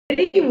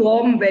Very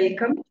warm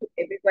welcome to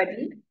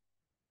everybody.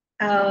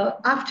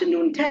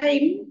 Afternoon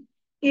time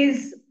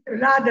is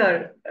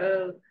rather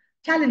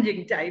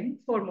challenging time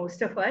for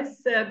most of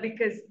us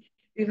because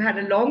we've had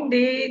a long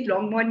day,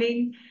 long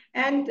morning,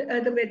 and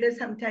the weather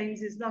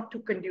sometimes is not too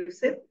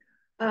conducive.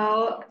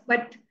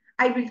 But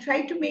I will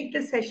try to make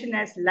the session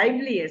as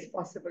lively as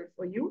possible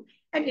for you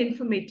and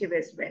informative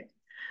as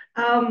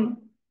well.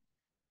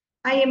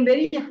 I am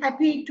very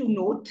happy to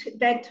note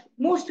that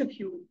most of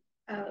you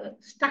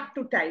stuck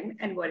to time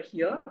and were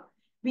here.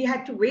 We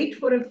had to wait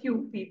for a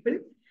few people,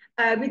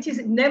 which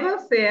is never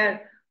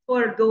fair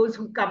for those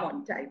who come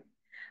on time.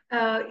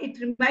 It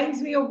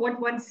reminds me of what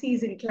one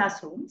sees in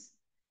classrooms.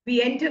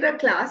 We enter a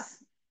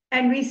class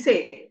and we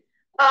say,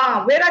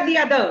 where are the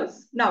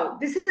others? Now,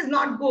 this is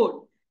not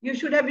good. You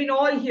should have been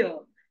all here.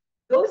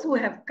 Those who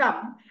have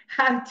come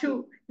have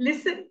to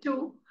listen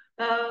to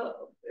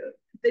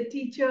the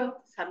teacher,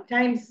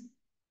 sometimes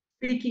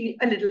speaking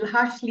a little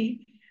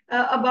harshly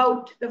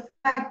about the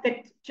fact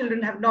that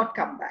children have not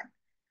come back.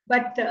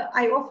 But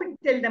I often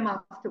tell them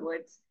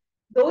afterwards,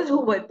 those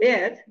who were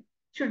there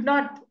should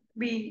not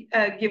be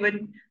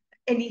given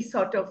any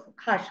sort of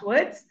harsh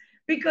words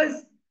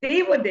because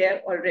they were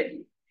there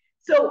already.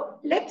 So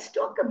let's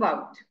talk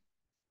about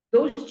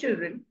those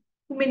children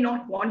who may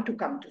not want to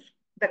come to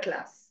the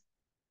class.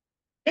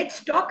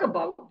 Let's talk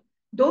about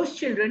those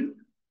children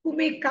who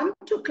may come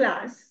to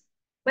class,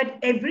 but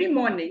every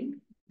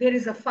morning there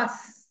is a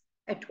fuss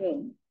at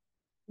home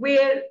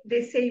where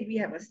they say, we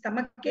have a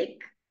stomach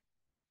ache.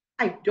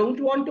 I don't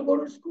want to go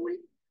to school.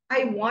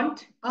 I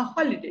want a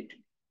holiday.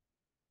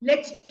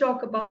 Let's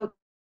talk about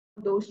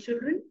those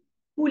children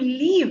who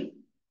leave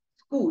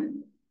school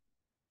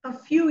a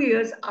few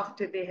years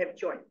after they have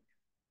joined.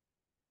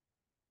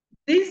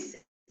 This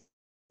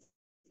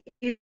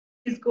is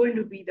going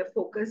to be the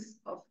focus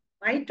of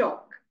my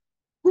talk.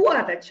 Who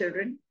are the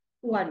children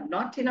who are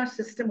not in our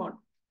system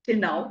till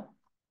now?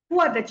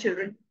 Who are the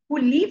children who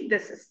leave the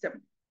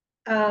system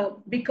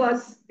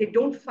because they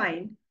don't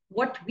find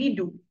what we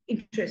do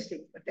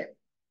interesting for them?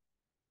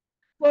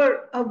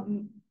 For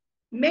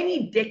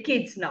many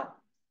decades now,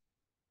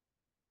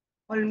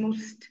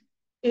 almost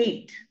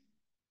 8,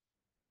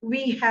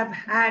 we have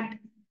had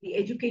the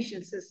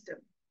education system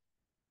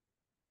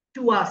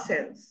to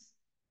ourselves.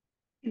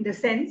 In the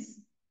sense,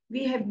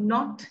 we have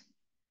not,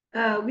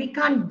 we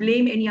can't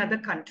blame any other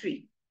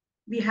country.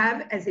 We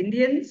have, as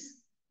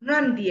Indians,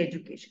 run the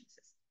education system.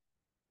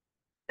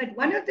 But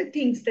one of the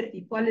things that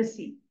the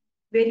policy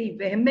very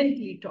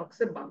vehemently talks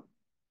about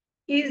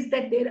is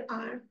that there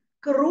are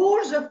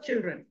crores of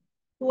children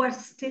who are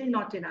still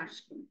not in our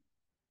school.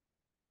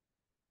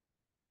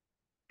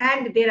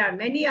 And there are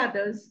many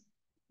others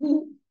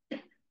who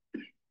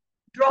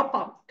drop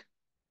out.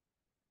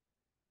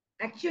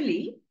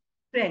 Actually,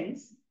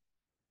 friends,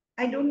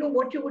 I don't know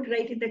what you would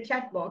write in the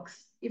chat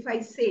box if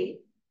I say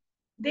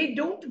they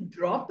don't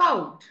drop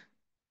out.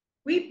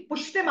 We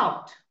push them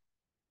out.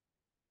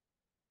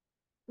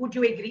 Would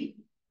you agree?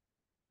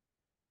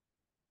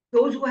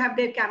 Those who have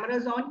their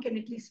cameras on can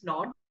at least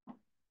nod.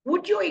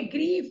 Would you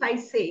agree if I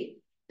say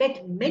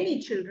that many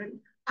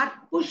children are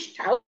pushed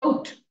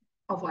out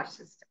of our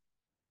system?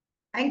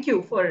 Thank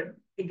you for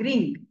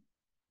agreeing.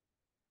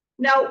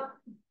 Now,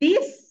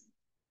 this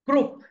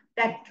group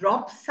that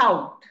drops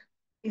out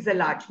is a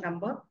large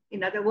number.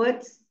 In other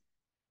words,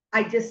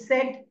 I just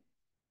said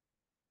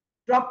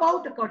drop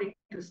out according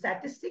to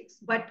statistics,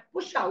 but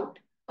push out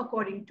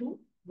according to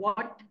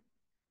what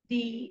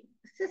the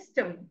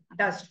system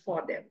does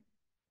for them.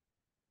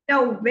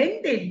 Now,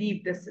 when they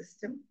leave the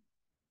system,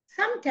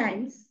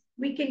 sometimes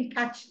we can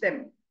catch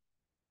them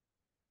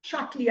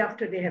shortly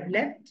after they have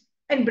left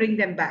and bring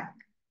them back.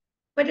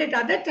 But at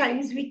other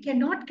times, we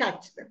cannot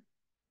catch them.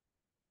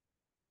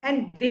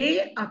 And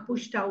they are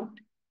pushed out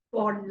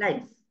for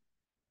life.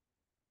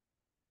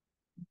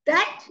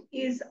 That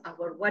is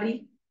our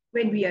worry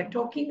when we are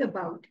talking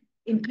about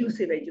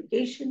inclusive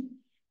education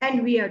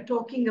and we are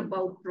talking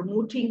about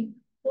promoting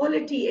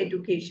quality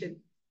education.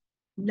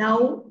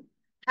 Now,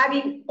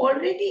 having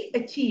already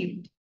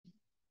achieved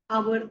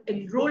our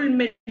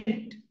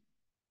enrollment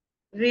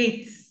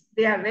rates,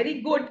 they are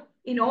very good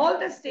in all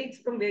the states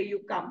from where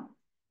you come.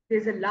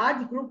 There's a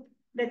large group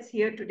that's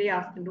here today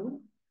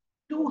afternoon,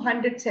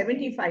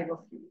 275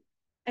 of you.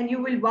 And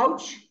you will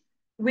vouch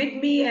with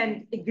me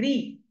and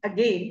agree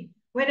again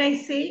when I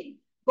say,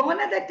 gone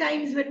are the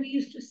times when we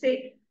used to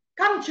say,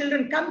 come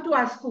children, come to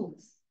our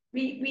schools.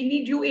 We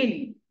need you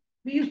in.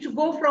 We used to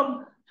go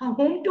from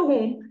home to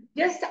home,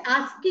 just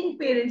asking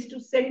parents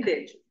to send their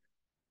children.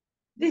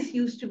 This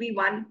used to be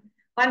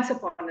once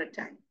upon a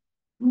time.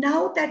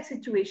 Now that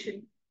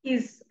situation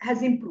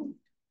has improved.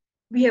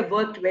 We have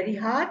worked very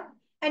hard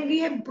and we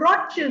have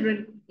brought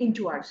children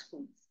into our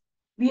schools.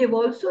 We have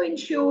also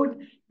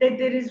ensured that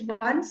there is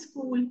one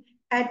school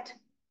at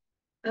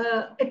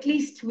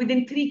least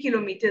within 3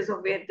 kilometers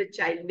of where the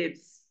child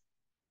lives,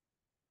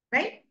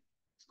 right?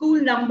 School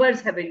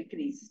numbers have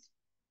increased.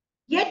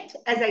 Yet,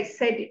 as I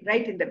said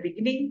right in the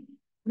beginning,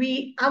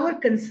 our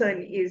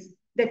concern is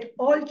that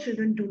all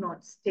children do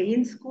not stay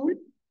in school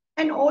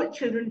and all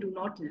children do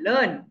not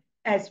learn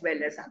as well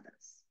as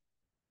others.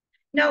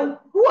 Now,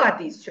 who are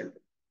these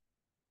children?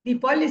 The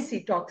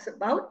policy talks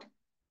about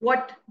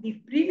what the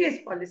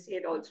previous policy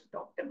had also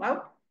talked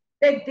about,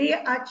 that they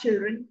are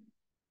children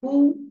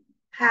who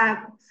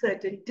have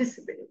certain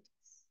disabilities.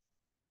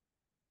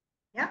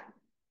 Yeah.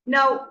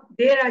 Now,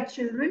 there are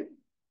children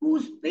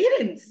whose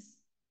parents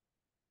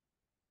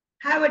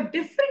have a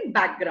different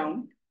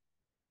background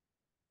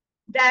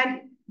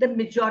than the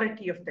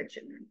majority of the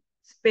children's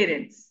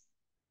parents.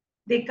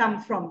 They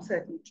come from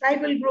certain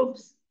tribal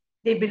groups,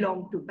 they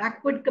belong to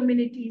backward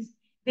communities,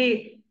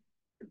 they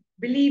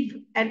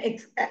believe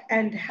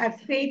and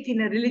have faith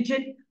in a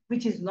religion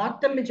which is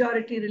not the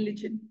majority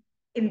religion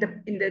in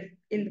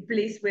the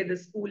place where the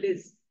school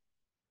is.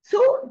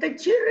 So the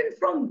children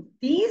from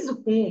these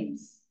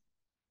homes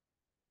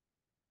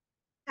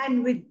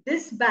and with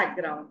this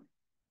background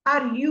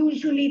are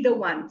usually the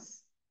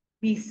ones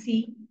we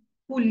see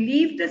who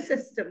leave the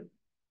system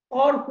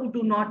or who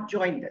do not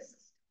join the system.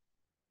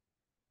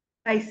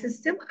 By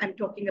system, I'm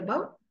talking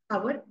about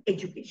our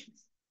education,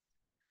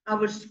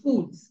 our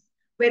schools,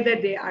 whether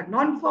they are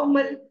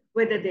non-formal,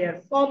 whether they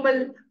are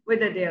formal,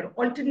 whether they are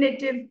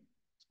alternative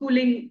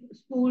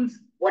schools,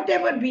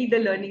 whatever be the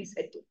learning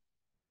setting.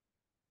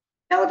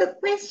 Now the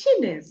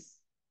question is,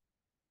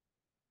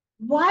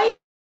 why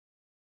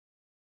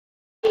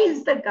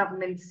is the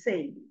government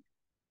saying,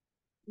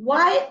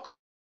 why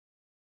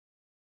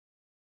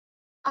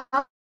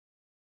are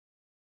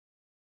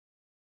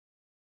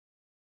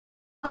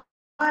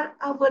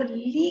our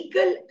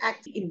legal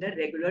acts in the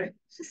regular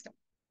system?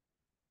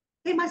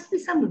 There must be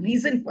some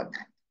reason for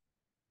that.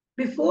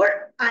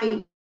 Before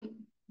I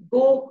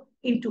go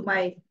into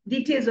my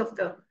details of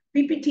the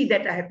PPT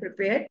that I have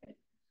prepared,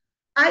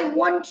 I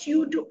want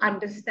you to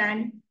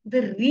understand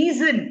the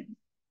reason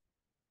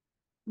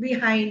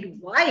behind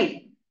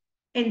why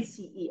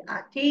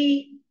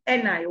NCERT,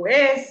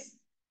 NIOS,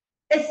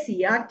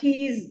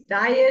 SCRTs,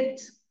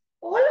 diets,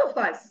 all of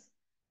us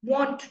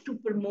want to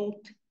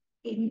promote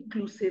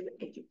inclusive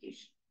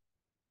education.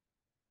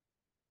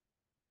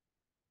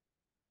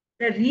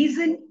 The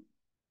reason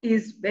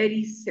is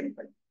very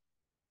simple.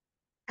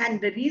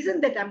 And the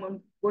reason that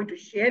I'm going to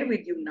share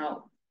with you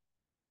now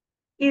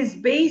is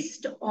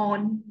based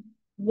on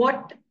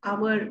what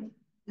our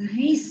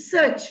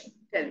research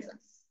tells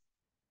us.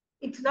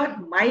 It's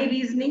not my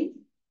reasoning,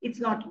 it's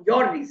not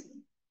your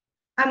reasoning.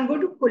 I'm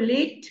going to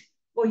collate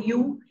for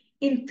you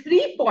in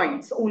 3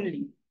 points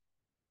only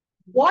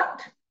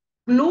what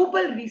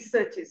global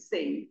research is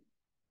saying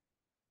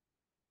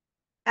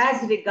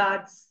as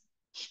regards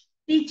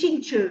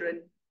teaching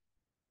children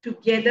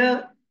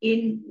together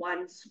in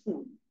one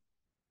school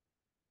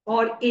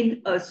or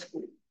in a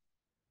school.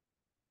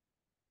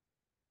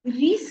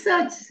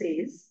 Research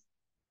says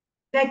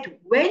that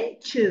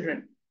when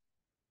children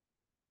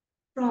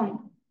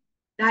from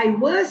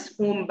diverse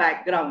home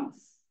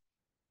backgrounds,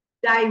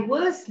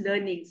 diverse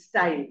learning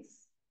styles,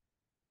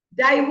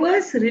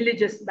 diverse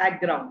religious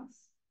backgrounds,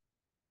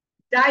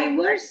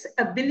 diverse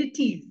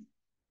abilities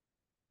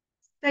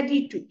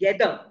study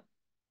together,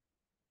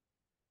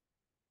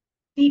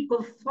 the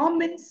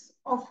performance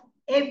of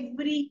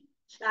every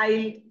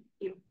child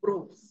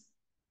improves.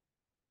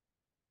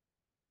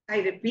 I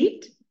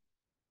repeat,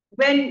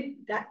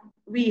 when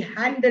we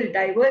handle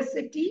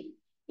diversity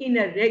in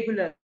a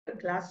regular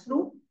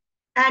classroom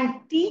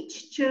and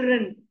teach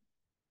children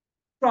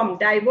from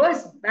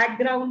diverse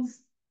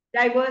backgrounds,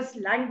 diverse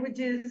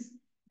languages,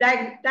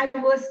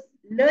 diverse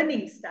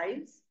learning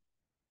styles,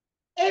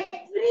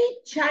 every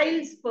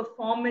child's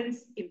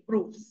performance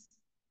improves.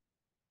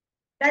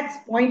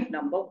 That's point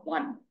number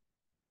 1.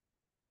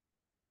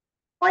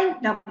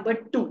 Point number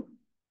 2.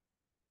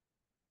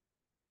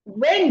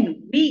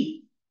 When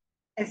we,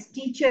 as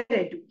teacher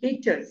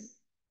educators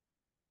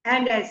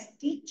and as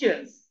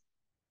teachers,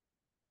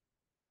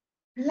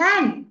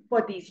 plan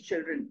for these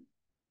children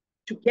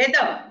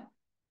together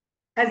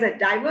as a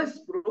diverse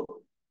group,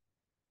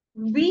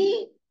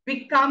 we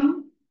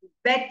become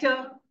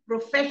better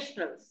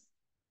professionals.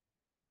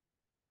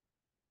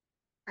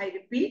 I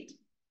repeat,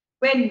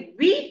 when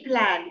we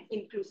plan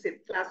inclusive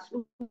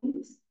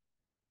classrooms,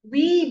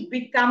 we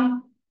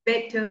become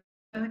better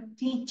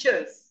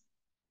teachers.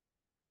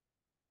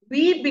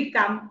 We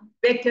become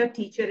better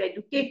teacher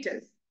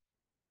educators.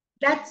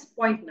 That's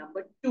point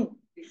number 2,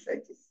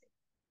 research is saying.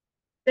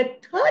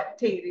 The third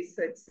thing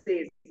research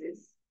says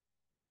is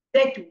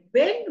that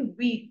when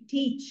we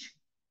teach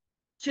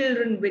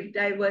children with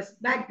diverse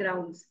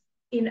backgrounds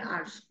in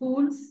our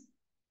schools,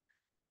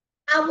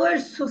 our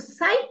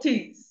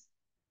societies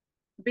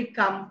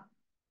become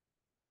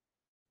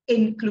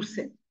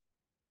inclusive.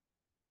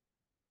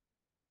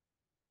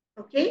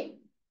 Okay?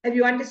 Have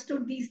you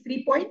understood these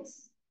 3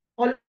 points?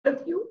 All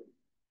of you?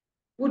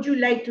 Would you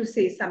like to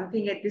say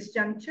something at this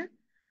juncture?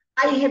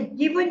 I have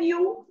given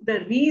you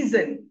the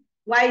reason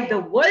why the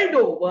world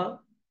over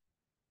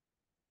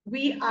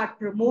we are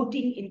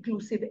promoting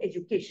inclusive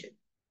education.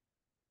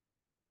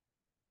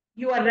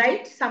 You are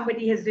right.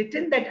 Somebody has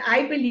written that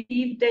I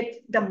believe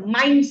that the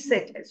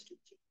mindset has to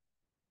change.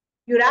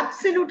 You're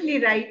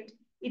absolutely right.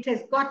 It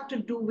has got to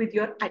do with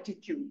your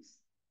attitudes.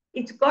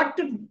 It's got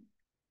to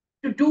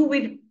do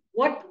with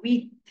what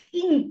we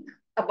think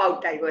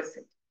about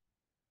diversity.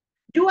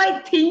 Do I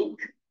think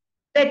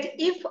that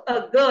if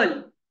a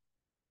girl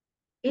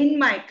in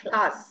my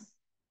class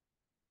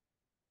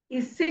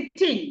is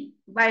sitting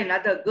by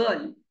another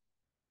girl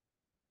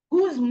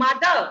whose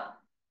mother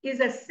is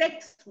a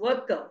sex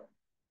worker,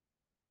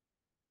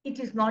 it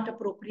is not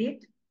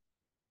appropriate?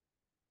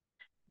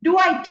 Do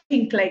I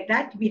think like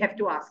that? We have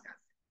to ask us.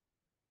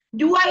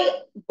 Do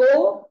I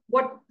go,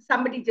 what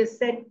somebody just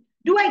said,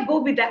 do I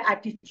go with the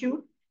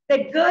attitude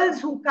that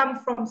girls who come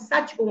from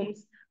such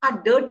homes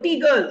are dirty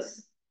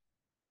girls,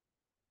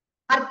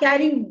 are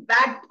carrying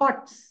bad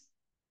thoughts,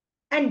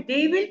 and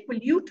they will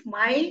pollute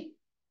my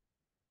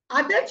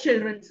other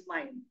children's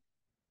mind?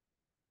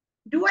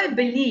 Do I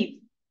believe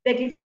that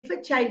if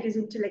a child is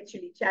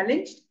intellectually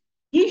challenged,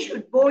 he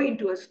should go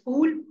into a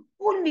school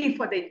only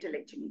for the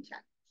intellectually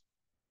challenged?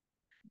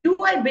 Do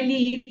I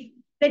believe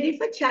that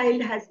if a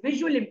child has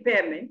visual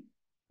impairment,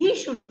 he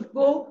should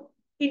go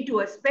into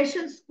a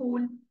special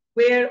school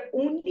where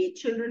only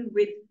children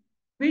with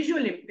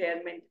visual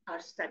impairment are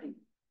studying?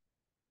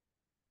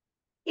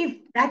 If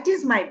that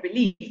is my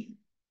belief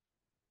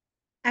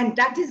and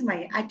that is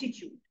my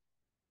attitude,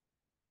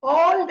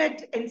 all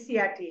that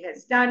NCERT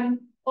has done,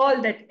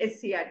 all that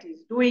SCERT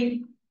is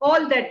doing,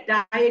 all that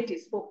diet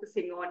is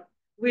focusing on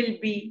will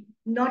be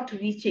not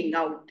reaching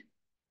out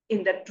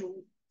in the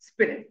true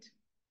spirit.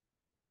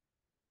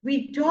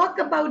 We talk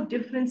about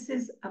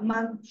differences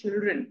among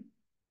children.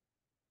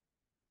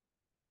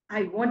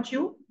 I want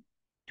you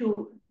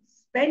to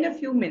spend a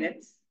few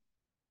minutes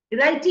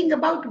writing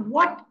about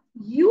what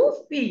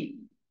you feel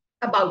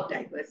about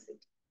diversity.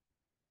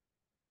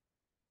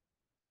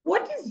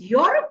 What is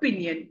your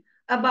opinion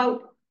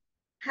about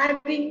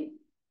having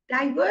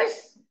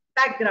diverse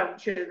background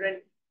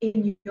children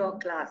in your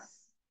class?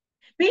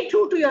 Be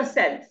true to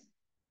yourself.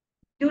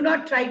 Do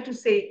not try to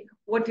say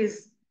what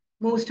is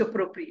most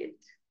appropriate.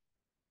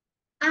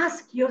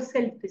 Ask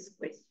yourself this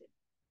question.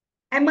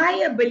 Am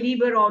I a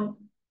believer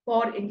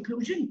for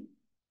inclusion?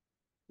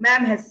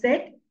 Ma'am has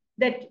said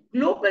that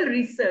global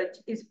research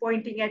is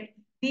pointing at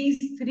these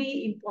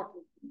three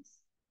important things.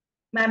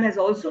 Ma'am has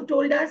also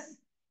told us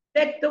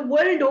that the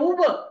world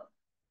over,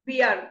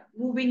 we are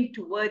moving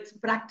towards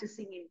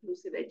practicing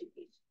inclusive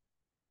education.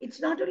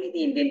 It's not only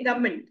the Indian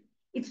government.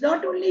 It's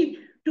not only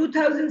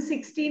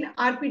 2016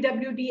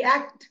 RPWD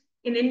Act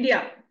in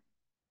India.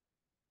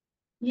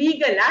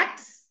 Legal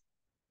acts,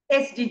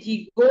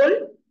 SDG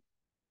goal,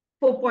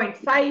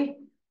 4.5,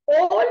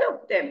 all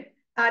of them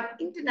are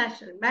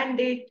international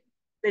mandate,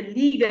 the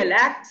legal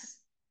acts,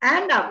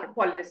 and our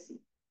policy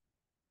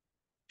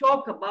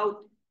talk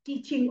about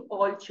teaching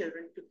all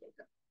children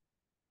together.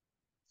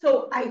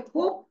 So I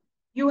hope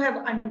you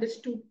have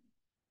understood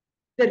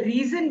the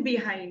reason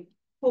behind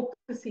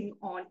focusing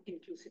on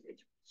inclusive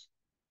education.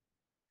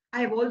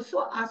 I have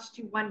also asked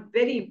you one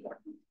very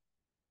important,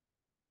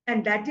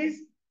 and that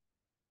is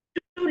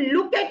to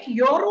look at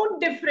your own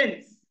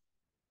difference.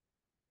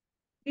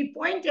 We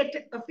point at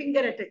a finger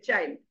at a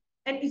child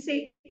and we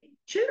say,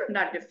 children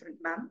are different,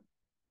 ma'am.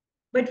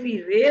 But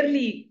we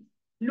rarely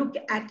look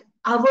at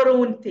our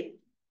own thinking.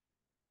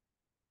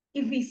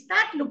 If we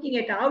start looking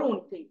at our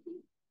own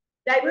thinking,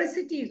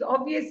 diversity is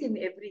obvious in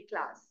every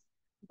class,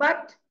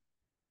 but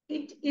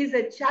it is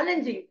a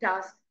challenging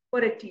task for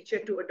a teacher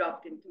to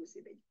adopt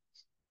inclusive education.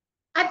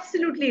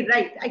 Absolutely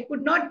right. I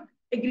could not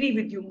agree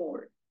with you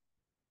more.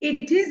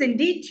 It is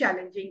indeed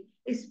challenging,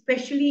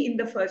 especially in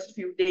the first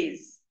few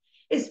days,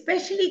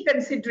 especially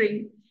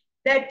considering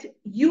that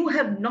you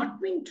have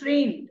not been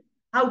trained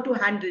how to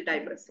handle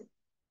diversity.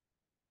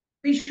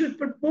 We should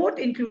promote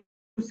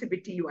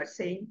inclusivity, you are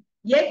saying,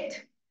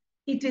 yet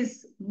it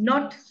is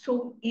not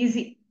so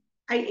easy.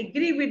 I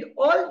agree with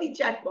all the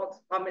chat box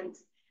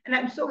comments, and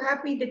I'm so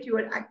happy that you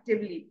are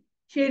actively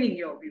sharing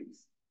your views.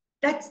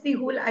 That's the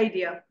whole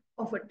idea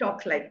of a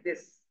talk like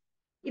this.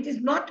 It is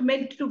not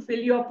meant to fill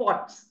your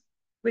pots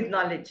with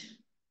knowledge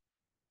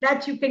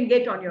that you can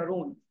get on your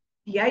own.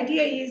 The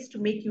idea is to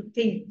make you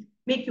think,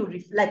 make you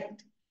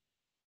reflect,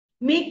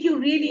 make you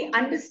really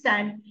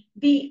understand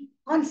the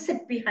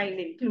concept behind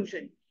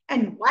inclusion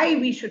and why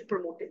we should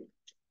promote it.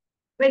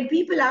 When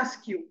people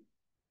ask you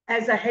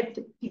as a head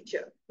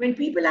teacher, when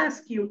people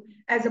ask you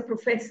as a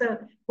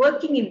professor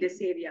working in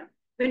this area,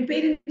 when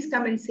parents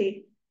come and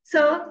say,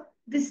 sir,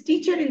 this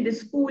teacher in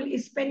this school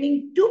is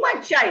spending too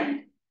much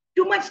time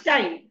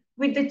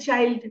with the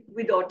child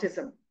with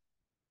autism.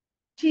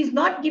 She's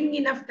not giving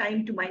enough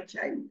time to my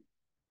child.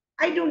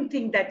 I don't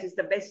think that is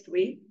the best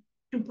way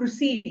to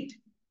proceed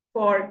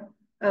for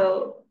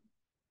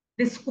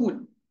this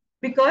school,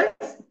 because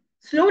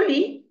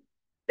slowly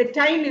the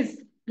time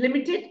is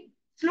limited.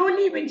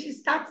 Slowly, when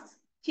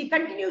she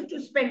continues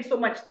to spend so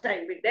much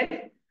time with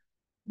them,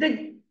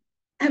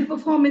 the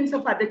performance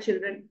of other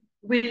children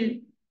will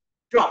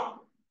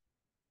drop.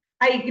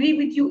 I agree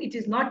with you, it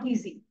is not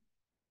easy,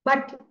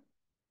 but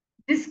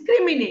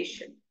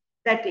discrimination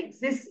that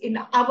exists in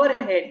our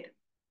head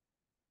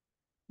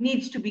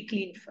needs to be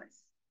cleaned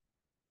first.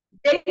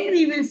 Then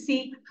we will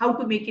see how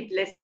to make it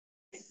less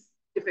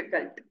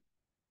difficult.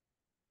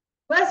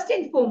 First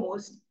and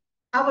foremost,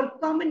 our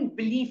common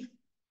belief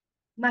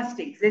must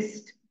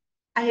exist.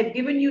 I have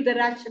given you the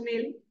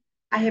rationale.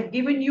 I have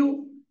given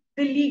you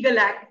the legal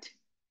act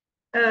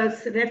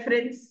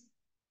reference.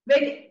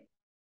 When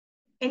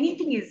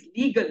anything is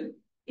legal,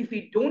 if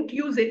we don't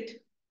use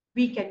it,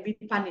 we can be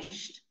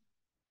punished.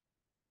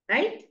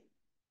 Right?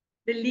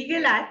 The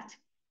legal act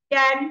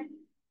can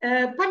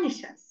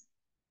punish us.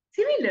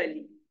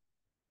 Similarly,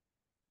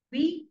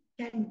 we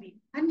can be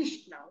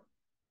punished now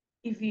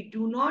if we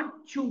do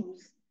not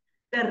choose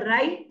the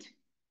right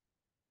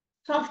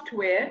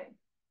software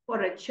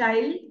for a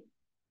child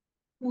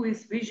who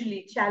is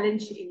visually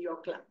challenged in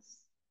your class.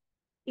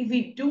 If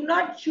we do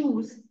not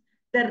choose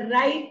the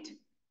right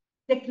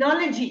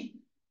technology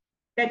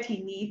that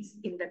he needs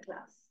in the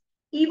class,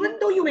 even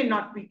though you may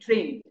not be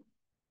trained,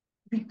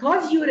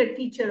 because you're a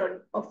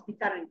teacher of the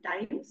current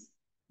times,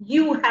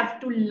 you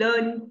have to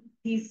learn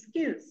these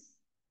skills.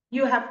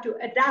 You have to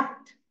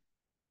adapt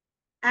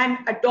and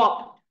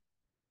adopt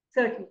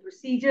certain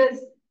procedures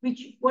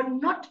which were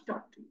not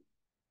taught to you.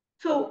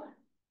 So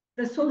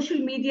the social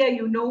media,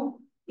 you know,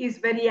 is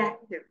very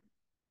active.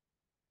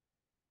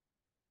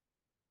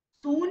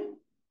 Soon,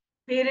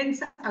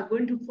 parents are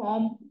going to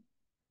form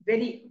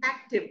very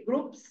active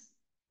groups.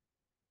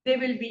 There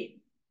will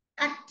be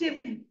active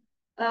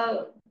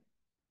uh,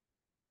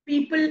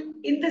 people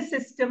in the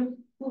system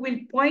who will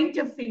point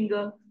a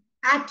finger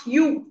at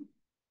you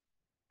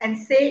and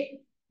say,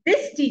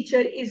 this teacher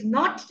is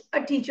not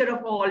a teacher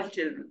of all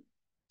children.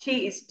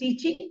 She is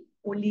teaching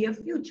only a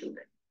few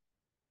children.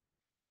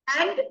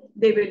 And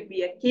there will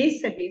be a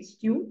case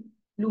against you,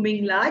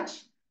 looming large,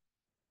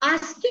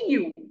 asking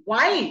you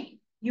why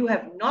you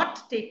have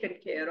not taken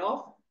care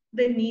of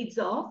the needs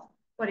of,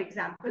 for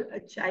example, a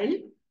child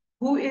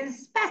who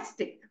is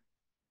spastic.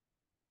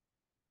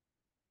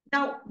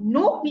 Now,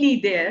 no plea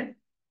there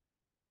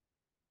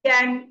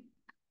can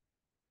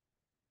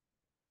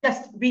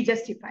just be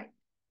justified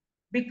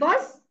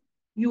because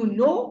you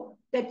know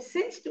that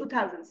since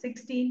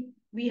 2016,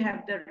 we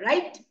have the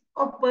Right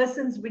of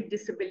Persons with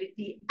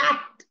Disability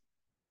Act.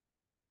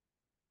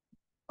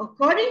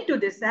 According to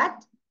this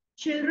act,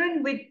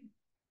 children with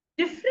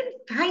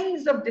different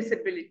kinds of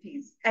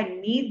disabilities and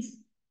needs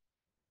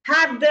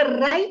have the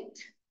right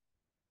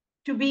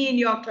to be in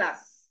your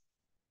class.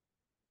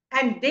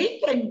 And they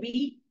can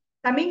be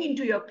coming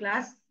into your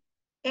class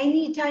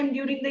anytime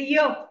during the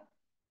year.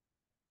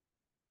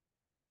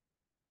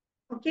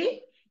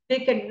 Okay? They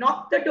can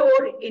knock the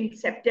door in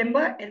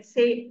September and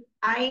say,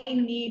 I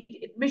need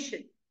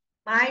admission.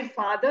 My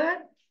father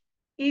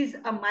is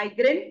a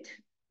migrant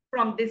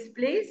from this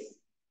place.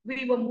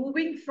 We were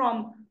moving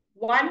from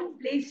one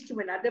place to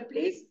another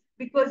place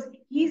because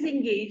he's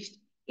engaged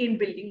in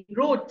building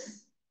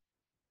roads.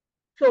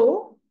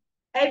 So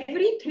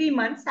every 3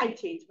 months, I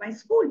change my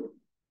school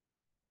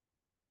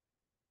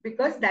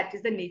because that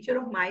is the nature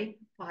of my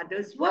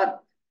father's work.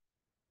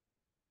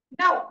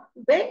 Now,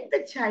 when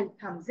the child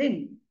comes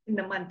in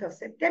the month of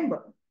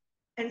September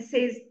and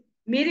says,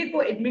 "Mere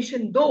ko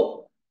admission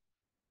do,"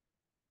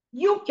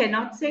 you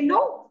cannot say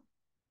no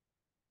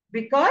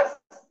because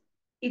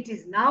it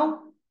is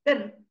now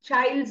the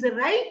child's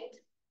right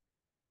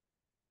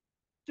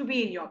to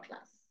be in your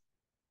class.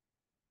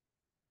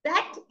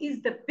 That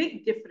is the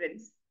big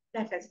difference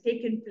that has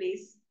taken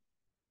place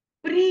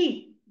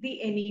pre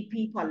the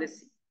NEP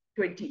policy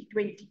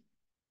 2020.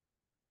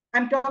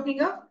 I'm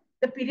talking of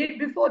the period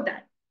before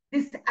that.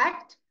 This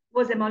act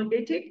was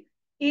promulgated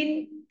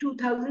in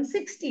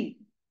 2016.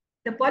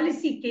 The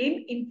policy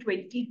came in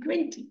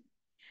 2020.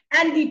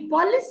 And the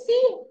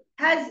policy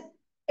has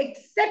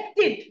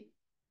accepted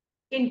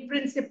in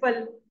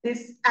principle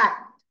this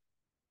act.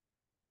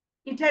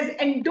 It has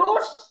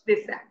endorsed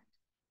this act.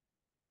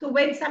 So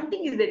when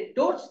something is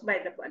endorsed by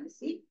the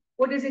policy,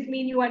 what does it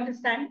mean, you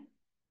understand?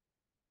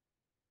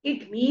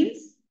 It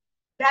means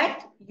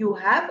that you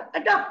have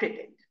adopted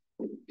it.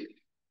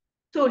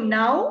 So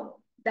now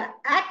the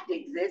act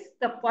exists,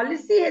 the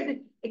policy has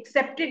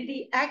accepted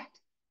the act,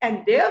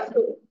 and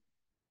therefore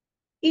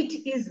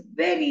it is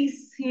very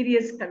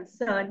serious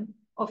concern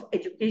of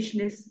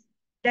educationists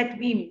that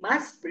we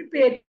must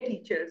prepare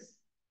teachers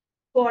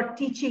for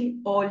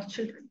teaching all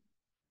children.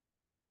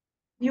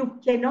 You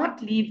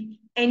cannot leave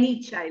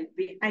any child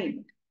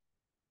behind.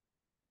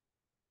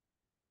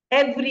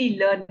 Every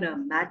learner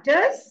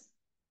matters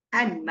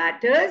and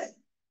matters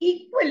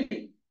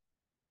equally.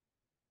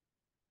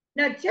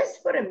 Now,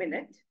 just for a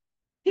minute,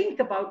 think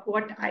about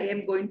what I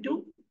am going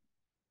to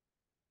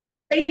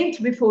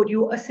paint before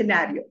you a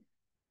scenario.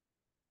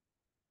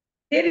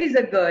 There is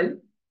a girl,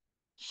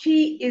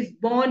 she is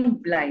born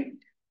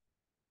blind.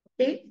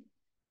 Okay?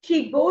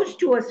 She goes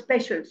to a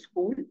special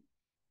school,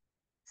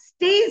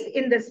 stays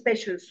in the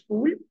special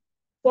school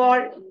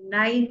for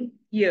 9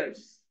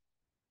 years.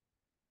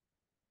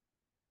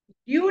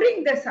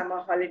 During the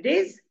summer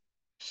holidays,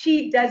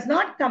 she does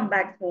not come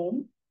back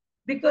home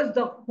because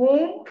the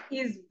home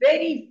is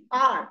very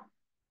far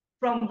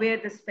from where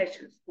the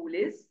special school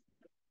is.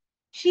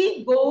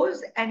 She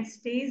goes and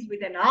stays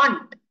with an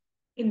aunt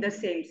in the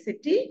same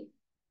city.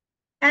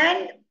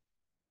 And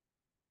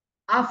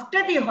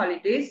after the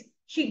holidays,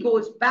 she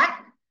goes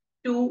back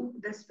to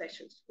the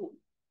special school.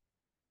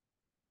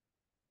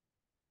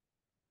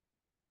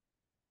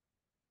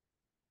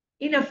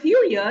 In a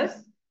few years,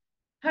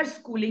 her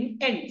schooling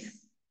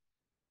ends.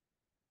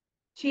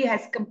 She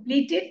has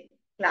completed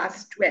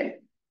class 12.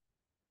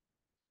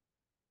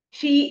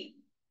 She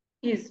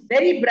is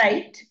very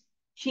bright.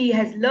 She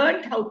has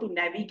learned how to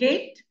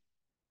navigate.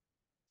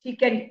 She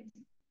can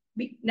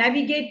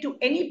navigate to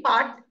any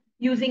part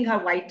using her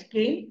white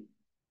cane.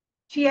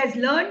 She has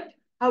learned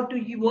how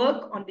to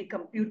work on the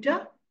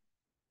computer.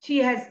 She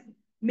has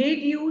made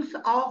use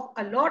of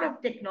a lot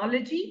of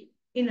technology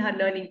in her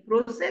learning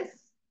process.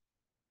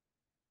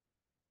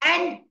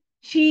 And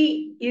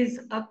she is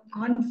a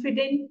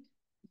confident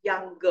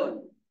young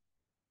girl.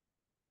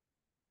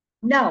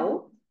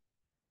 Now,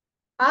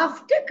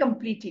 after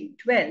completing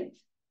 12,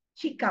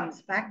 she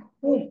comes back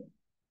home.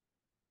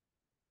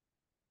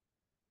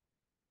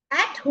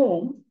 At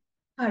home,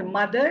 her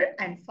mother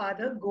and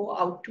father go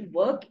out to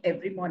work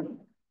every morning.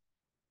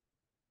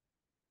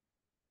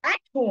 At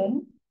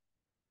home,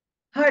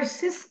 her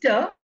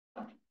sister,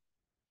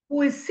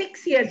 who is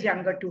 6 years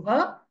younger to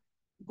her,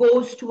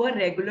 goes to a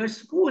regular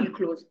school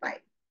close by.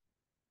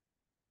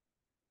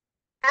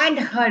 And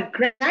her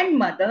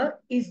grandmother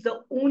is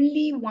the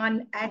only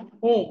one at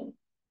home.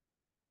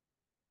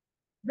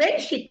 When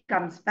she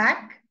comes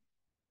back,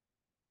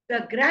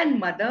 the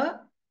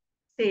grandmother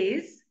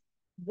says,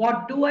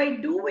 "What do I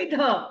do with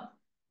her?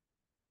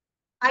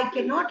 I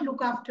cannot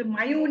look after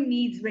my own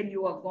needs when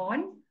you are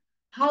gone.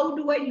 How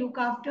do I look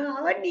after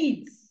her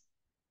needs?"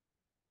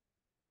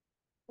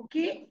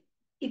 Okay?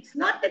 It's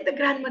not that the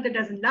grandmother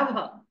doesn't love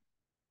her.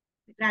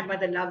 The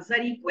grandmother loves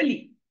her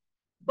equally.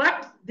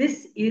 But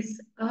this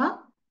is a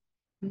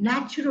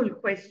natural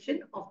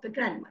question of the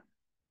grandmother.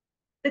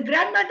 The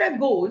grandmother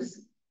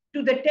goes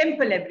to the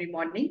temple every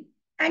morning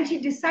and she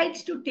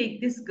decides to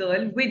take this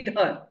girl with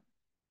her.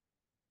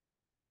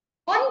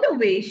 On the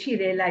way, she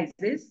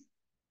realizes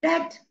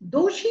that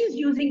though she is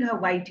using her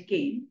white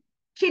cane,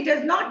 she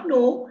does not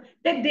know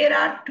that there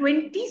are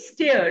 20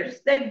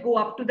 stairs that go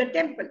up to the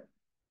temple.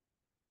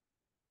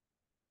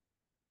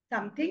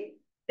 Something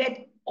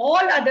that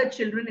all other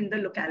children in the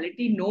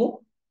locality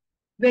know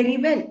very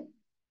well.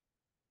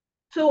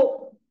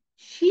 So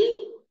she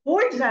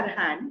holds her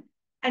hand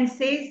and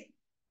says,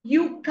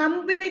 "You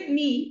come with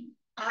me,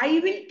 I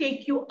will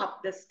take you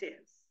up the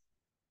stairs."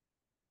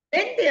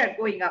 When they are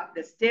going up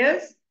the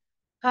stairs,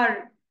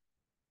 her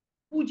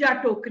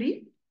puja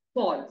tokri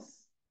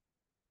falls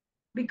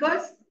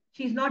because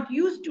she's not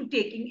used to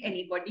taking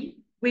anybody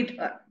with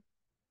her.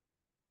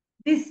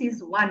 This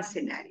is one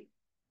scenario.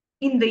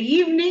 In the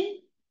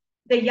evening,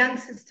 the young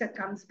sister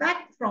comes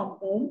back from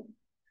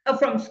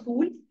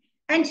school,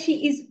 and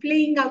she is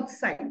playing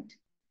outside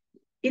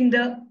in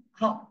the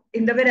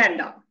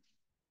veranda.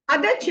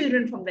 Other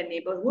children from the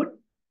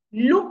neighborhood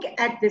look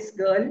at this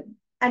girl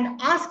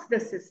and ask the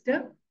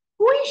sister,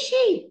 "Who is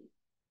she?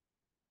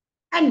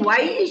 And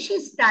why is she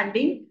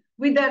standing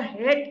with her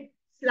head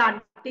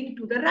slanting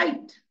to the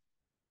right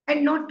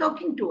and not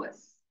talking to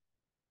us?"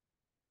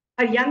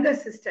 Her younger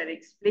sister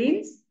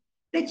explains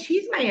that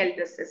she's my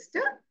elder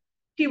sister.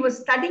 She was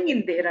studying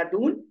in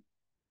Dehradun.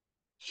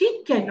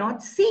 She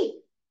cannot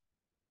see.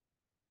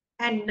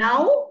 And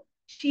now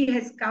she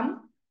has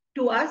come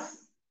to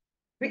us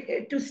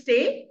to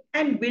stay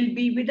and will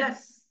be with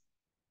us.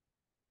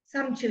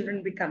 Some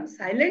children become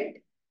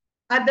silent.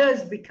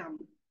 Others become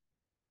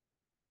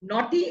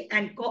naughty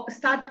and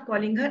start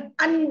calling her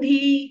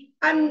Andhi,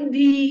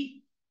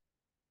 Andhi.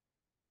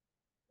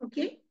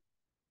 Okay.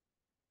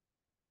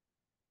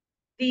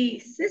 The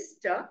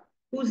sister,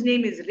 whose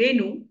name is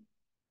Renu,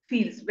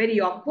 feels very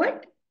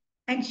awkward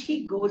and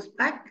she goes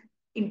back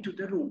into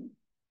the room.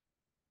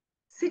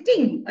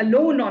 Sitting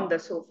alone on the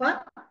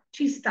sofa,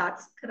 she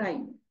starts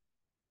crying.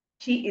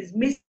 She is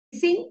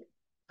missing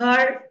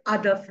her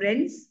other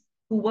friends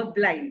who were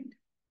blind.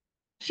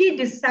 She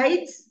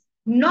decides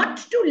not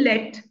to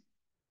let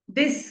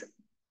this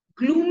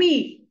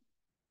gloomy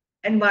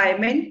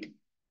environment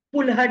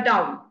pull her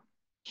down.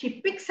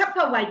 She picks up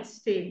her white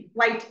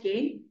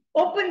cane,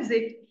 opens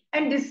it,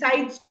 and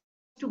decides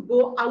to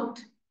go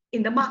out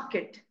in the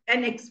market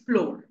and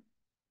explore,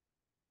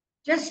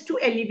 just to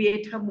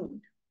alleviate her mood.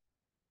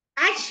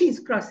 As she's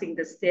crossing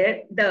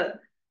the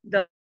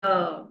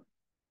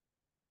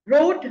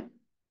road,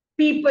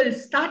 people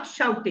start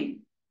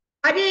shouting,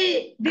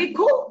 "अरे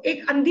देखो,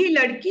 एक अंधी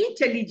लड़की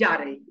चली जा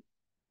रही,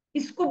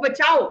 इसको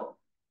बचाओ,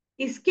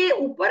 इसके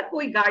ऊपर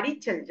कोई गाड़ी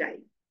चल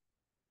जाएगी."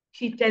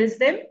 She tells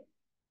them,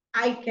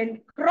 "I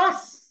can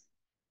cross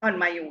on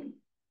my own.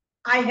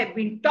 I have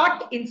been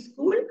taught in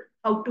school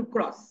how to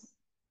cross."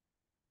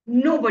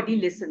 Nobody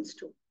listens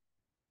to her.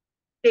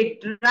 They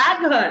drag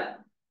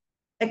her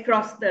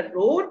across the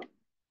road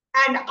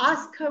and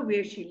ask her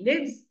where she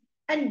lives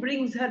and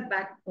brings her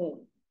back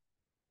home.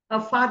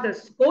 Her father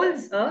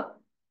scolds her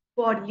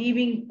for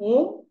leaving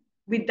home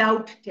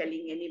without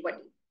telling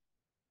anybody.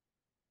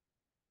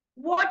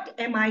 What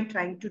am I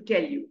trying to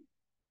tell you?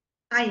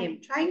 I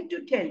am trying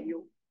to tell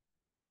you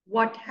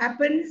what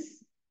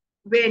happens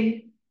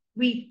when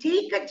we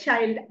take a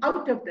child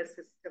out of the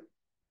system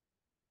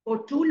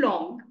for too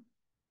long,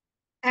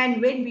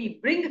 and when we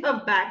bring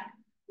her back,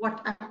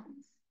 what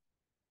happens?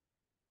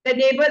 The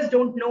neighbors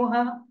don't know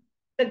her.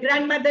 The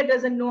grandmother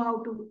doesn't know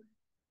how to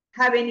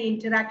have any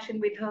interaction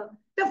with her.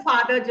 The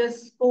father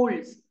just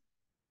scolds.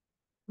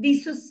 The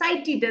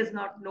society does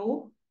not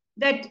know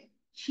that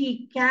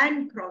she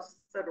can cross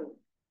the road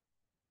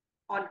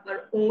on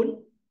her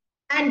own.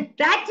 And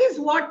that is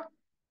what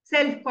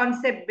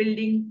self-concept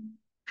building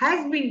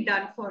has been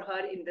done for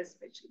her in the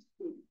special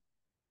school.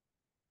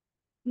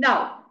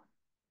 Now,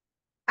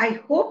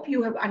 I hope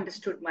you have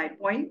understood my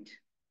point.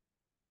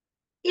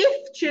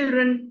 If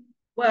children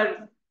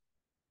were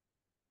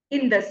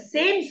in the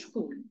same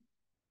school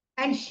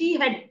and she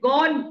had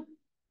gone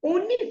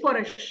only for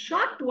a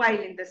short while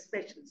in the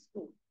special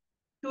school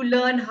to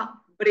learn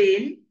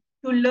braille,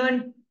 to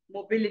learn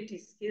mobility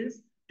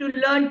skills, to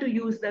learn to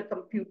use the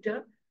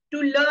computer, to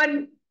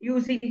learn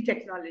using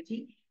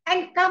technology,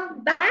 and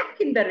come back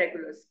in the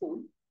regular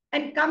school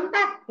and come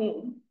back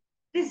home,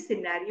 this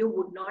scenario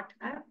would not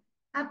have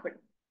happened.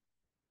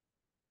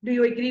 Do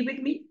you agree with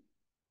me?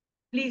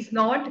 Please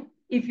nod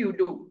if you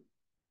do.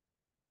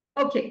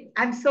 Okay,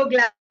 I'm so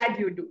glad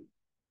you do.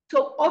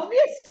 So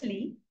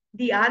obviously,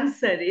 the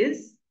answer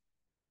is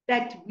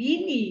that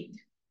we need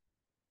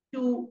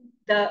to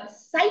the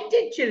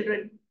sighted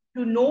children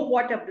to know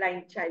what a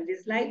blind child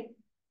is like,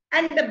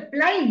 and the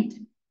blind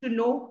to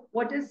know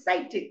what a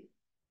sighted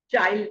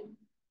child,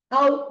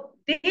 how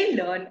they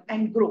learn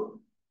and grow.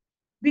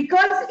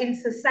 Because in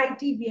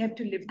society, we have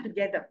to live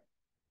together.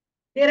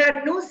 There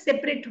are no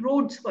separate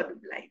roads for the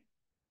blind.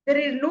 There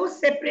is no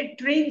separate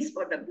trains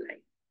for the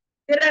blind.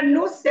 There are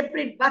no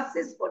separate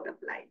buses for the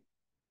blind.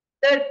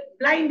 The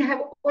blind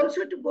have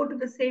also to go to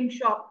the same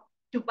shop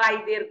to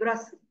buy their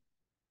grocery,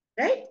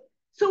 right?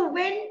 So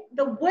when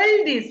the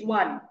world is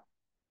one,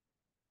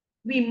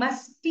 we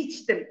must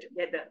teach them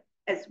together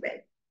as well.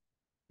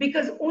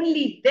 Because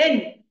only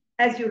then,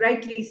 as you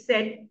rightly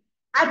said,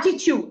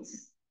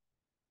 attitudes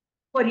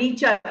for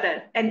each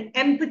other and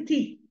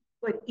empathy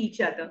for each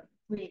other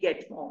will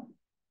get formed.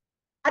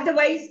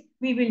 Otherwise,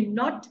 we will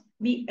not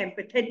be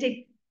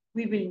empathetic.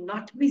 We will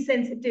not be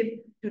sensitive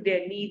to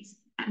their needs.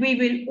 We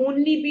will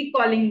only be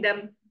calling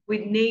them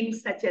with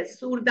names such as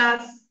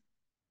Surdas,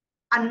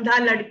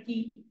 Andha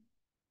Ladki,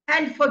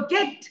 and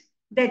forget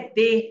that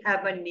they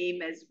have a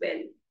name as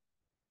well.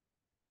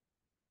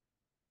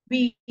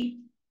 We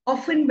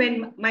often,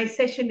 when my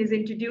session is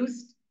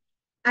introduced,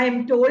 I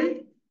am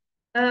told,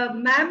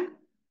 ma'am,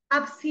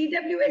 आप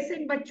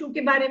CwSN बच्चों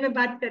के बारे में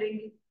बात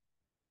करेंगे?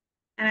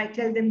 And I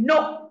tell them,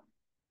 no,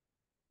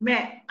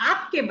 मैं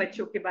आपके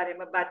बच्चों के बारे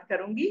में बात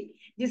करूंगी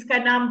जिसका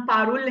नाम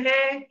पारुल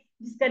है,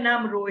 जिसका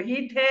नाम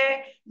रोहित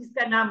है,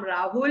 जिसका नाम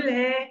राहुल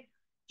है,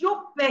 जो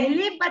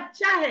पहले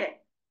बच्चा है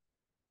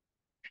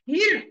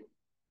फिर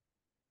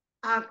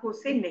आंखों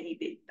से नहीं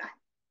देखता है.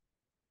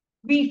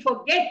 We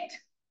forget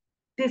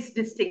this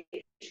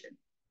distinction.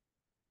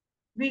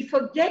 We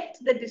forget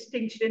the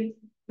distinction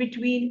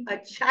between a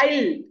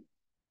child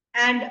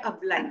and a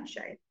blind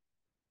child.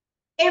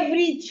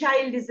 Every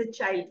child is a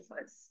child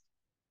first.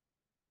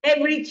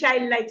 Every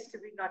child likes to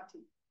be naughty.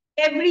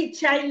 Every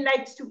child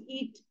likes to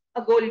eat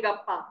a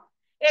golgappa.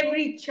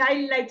 Every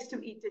child likes to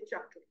eat a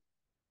chocolate.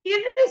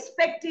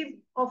 Irrespective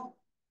of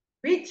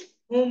which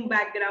home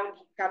background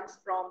he comes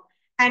from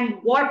and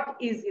what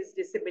is his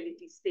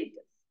disability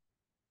status.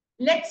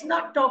 Let's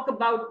not talk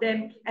about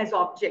them as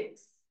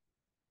objects.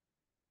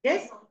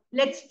 Yes,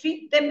 let's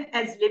treat them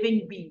as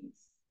living beings.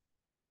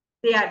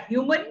 They are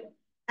human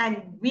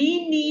and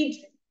we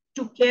need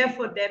to care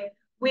for them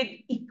with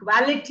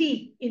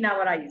equality in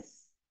our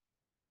eyes.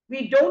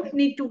 We don't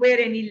need to wear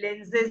any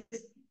lenses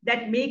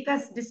that make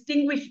us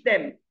distinguish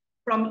them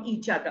from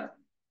each other.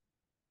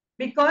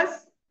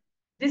 Because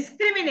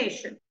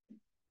discrimination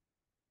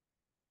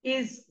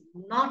is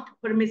not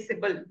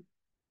permissible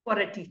for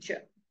a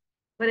teacher.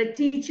 For a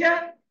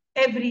teacher,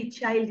 every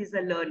child is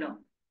a learner.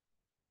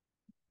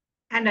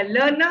 And a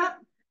learner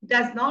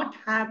does not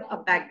have a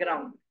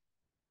background.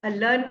 A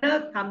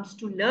learner comes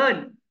to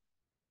learn,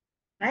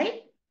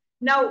 right?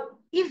 Now,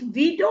 if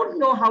we don't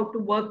know how to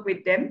work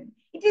with them,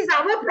 it is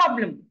our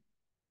problem.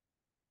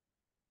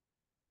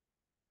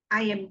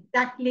 I am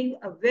tackling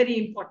a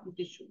very important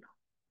issue now.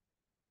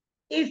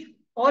 If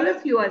all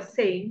of you are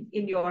saying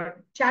in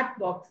your chat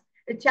box,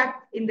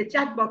 in the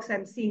chat box,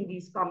 I'm seeing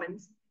these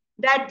comments,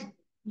 that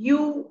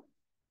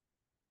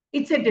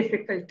it's a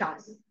difficult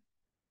task.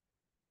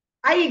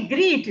 I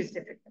agree it is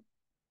difficult.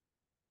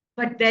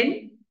 But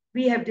then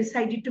we have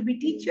decided to be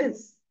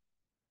teachers.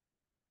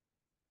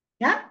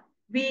 Yeah,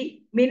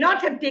 we may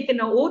not have taken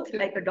an oath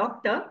like a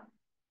doctor,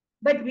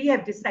 but we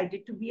have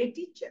decided to be a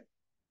teacher.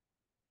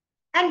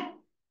 And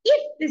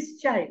if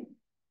this child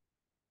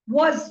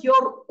was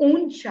your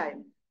own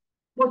child,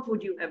 what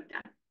would you have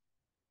done?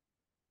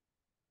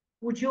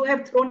 Would you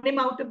have thrown him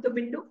out of the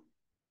window?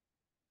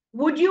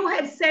 Would you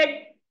have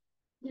said,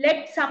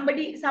 let some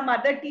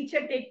other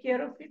teacher take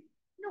care of him?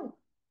 No.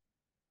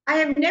 I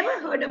have never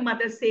heard a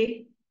mother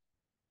say,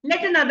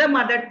 let another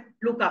mother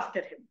look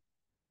after him.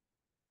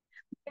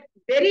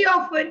 Very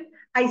often,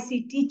 I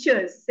see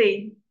teachers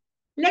saying,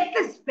 let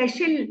the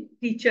special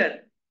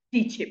teacher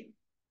teach him.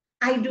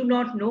 I do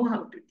not know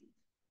how to teach.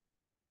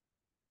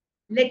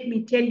 Let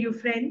me tell you,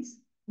 friends,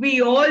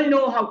 we all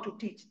know how to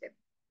teach them.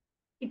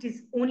 It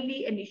is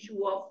only an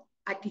issue of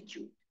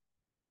attitude.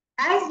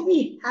 As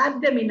we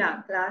have them in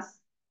our class,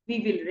 we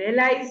will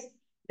realize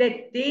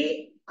that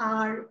they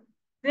are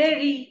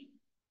very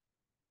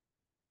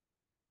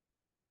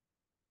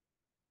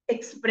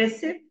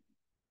expressive.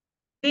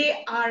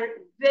 They are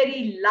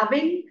very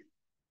loving.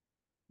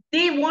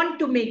 They want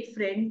to make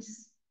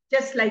friends,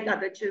 just like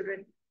other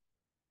children.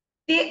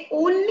 The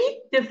only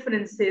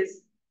difference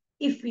is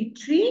if we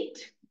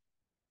treat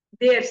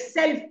their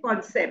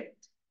self-concept,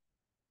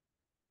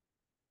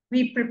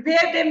 we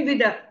prepare them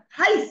with a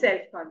high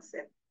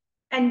self-concept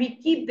and we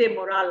keep their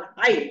morale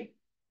high.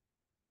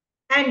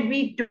 And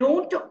we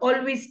don't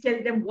always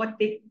tell them what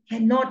they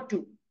cannot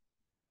do.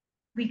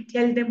 We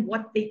tell them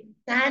what they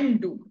can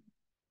do.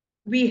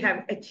 We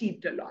have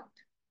achieved a lot.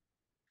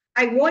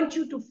 I want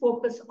you to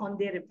focus on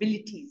their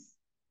abilities,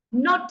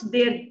 not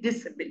their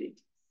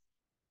disabilities.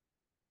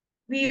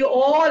 We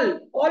all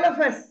of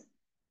us,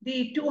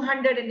 the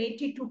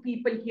 282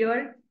 people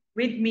here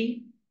with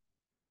me,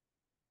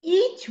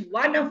 each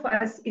one of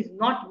us is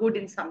not good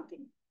in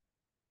something.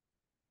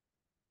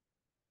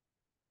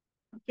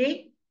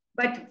 Okay?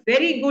 But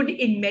very good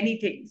in many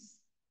things.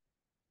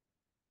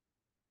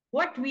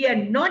 What we are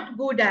not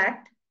good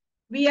at,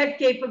 we are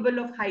capable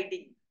of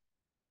hiding.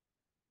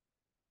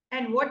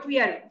 And what we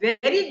are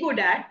very good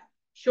at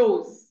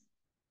shows.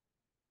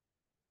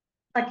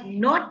 But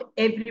not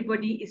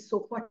everybody is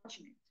so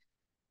fortunate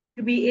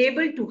to be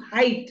able to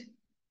hide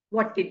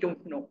what they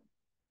don't know.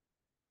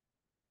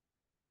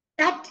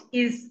 That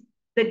is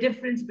the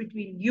difference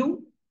between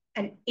you,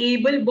 an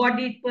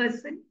able-bodied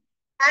person,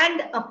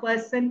 and a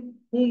person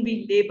whom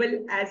we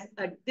label as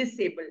a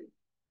disabled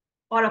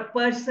or a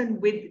person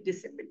with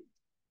disability.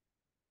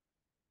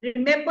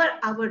 Remember,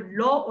 our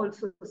law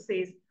also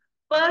says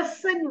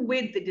person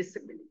with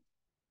disability.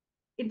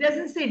 It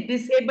doesn't say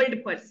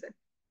disabled person.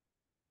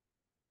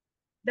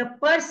 The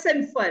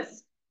person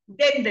first,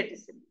 then the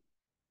disability.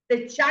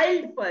 The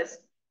child first,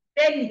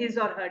 then his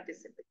or her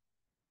disability.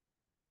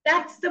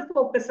 That's the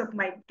focus of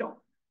my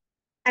talk.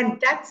 And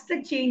that's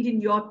the change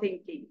in your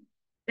thinking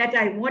that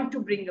I want to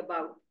bring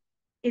about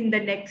in the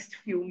next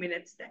few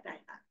minutes that I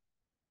have.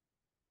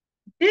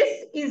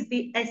 This is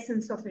the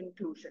essence of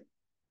inclusion,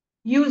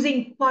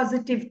 using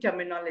positive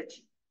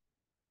terminology.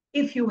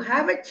 If you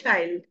have a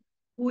child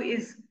who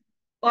is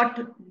got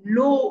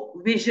low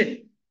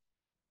vision,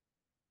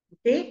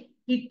 okay,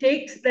 he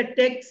takes the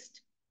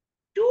text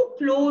too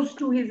close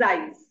to his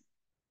eyes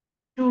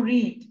to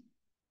read.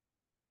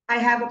 I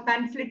have a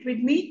pamphlet with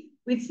me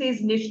which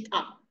says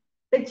Nishtha.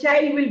 The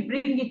child will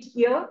bring it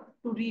here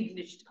to read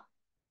Nishtha.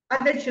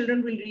 Other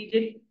children will read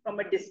it from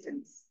a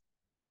distance.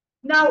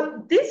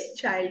 Now, this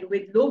child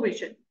with low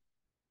vision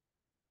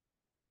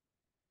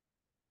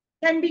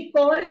can be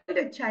called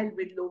a child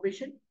with low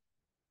vision,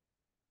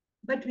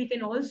 but we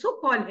can also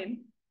call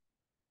him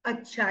a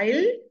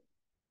child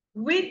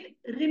with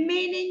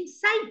remaining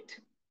sight.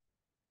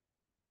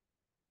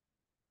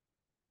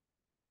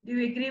 Do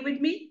you agree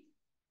with me?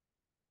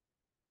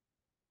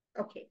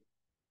 Okay.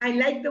 I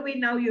like the way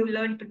now you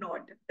learn to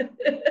nod.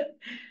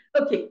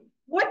 Okay.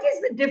 What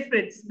is the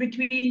difference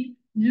between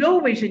low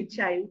vision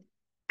child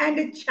and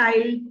a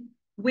child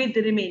with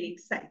remaining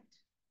sight?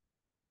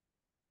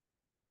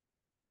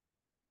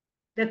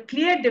 The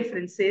clear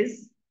difference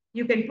is,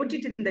 you can put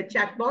it in the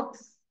chat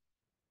box.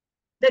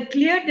 The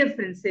clear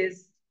difference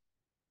is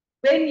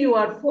when you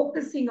are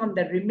focusing on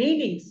the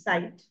remaining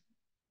sight,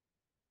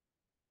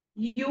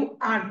 you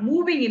are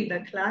moving in the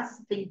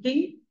class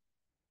thinking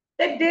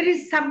that there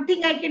is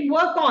something I can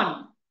work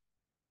on,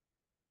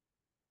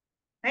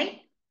 right?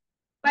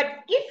 But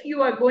if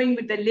you are going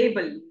with the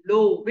label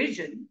low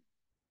vision,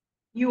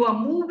 you are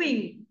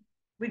moving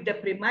with the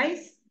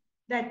premise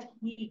that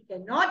he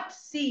cannot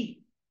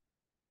see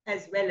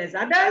as well as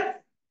others,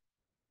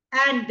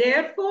 and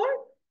therefore,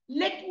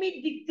 let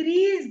me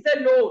decrease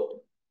the load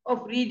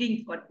of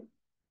reading for him.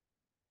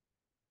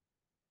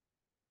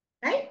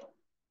 Right?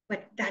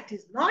 But that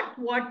is not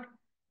what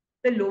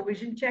the low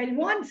vision child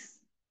wants.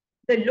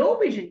 The low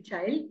vision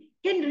child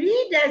can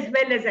read as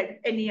well as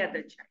any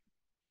other child.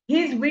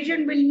 His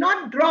vision will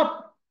not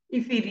drop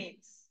if he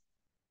reads.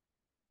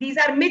 These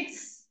are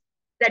myths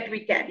that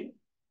we carry.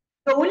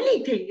 The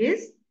only thing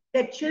is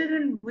that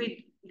children will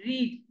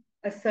read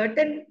a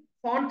certain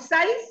font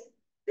size.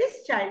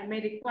 This child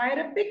may require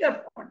a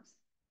bigger font.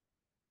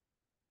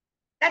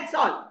 That's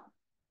all.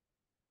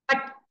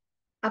 But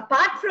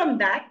apart from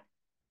that,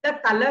 the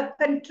color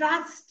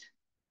contrast.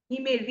 He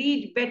may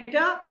read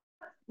better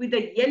with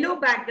a yellow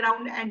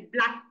background and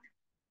black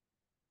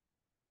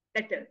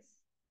letters.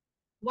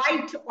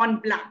 White on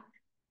black.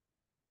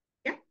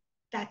 Yeah,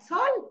 that's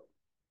all.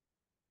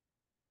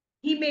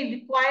 He may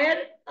require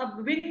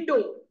a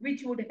window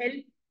which would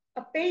help,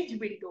 a page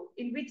window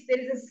in which there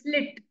is a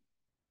slit,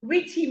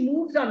 which he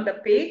moves on the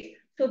page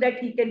so that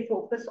he can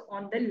focus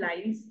on the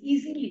lines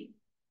easily.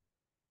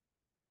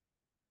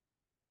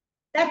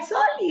 That's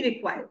all he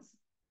requires.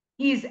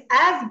 He is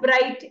as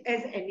bright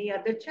as any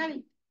other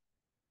child.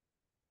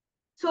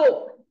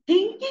 So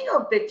thinking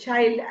of the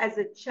child as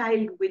a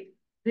child with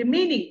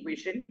remaining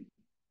vision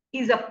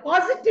is a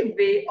positive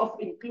way of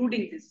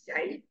including this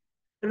child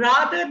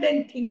rather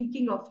than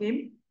thinking of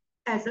him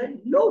as a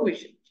low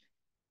vision.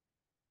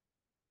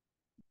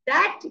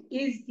 That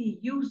is the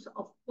use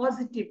of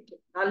positive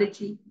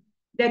technology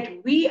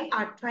that we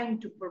are trying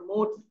to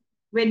promote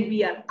when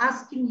we are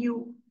asking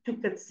you to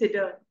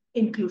consider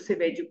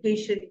inclusive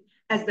education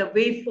as the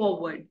way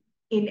forward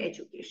in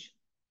education.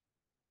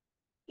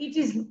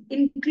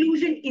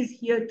 Inclusion is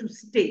here to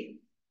stay.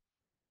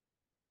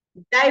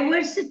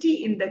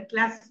 Diversity in the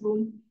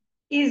classroom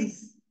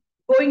is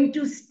going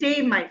to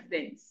stay, my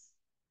friends.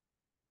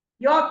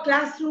 Your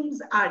classrooms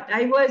are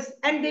diverse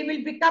and they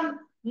will become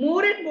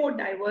more and more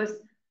diverse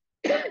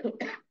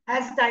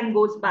as time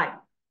goes by.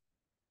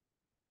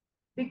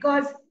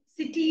 Because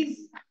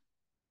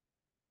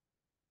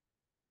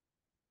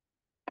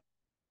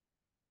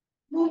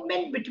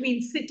movement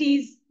between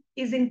cities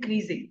is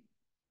increasing.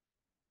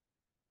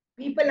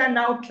 People are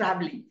now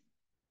traveling.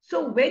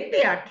 So when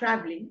they are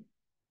traveling,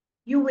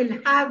 you will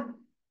have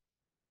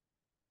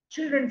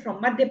children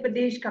from Madhya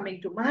Pradesh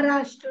coming to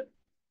Maharashtra,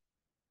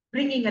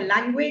 bringing a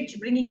language,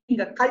 bringing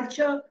a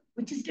culture,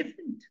 which is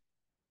different.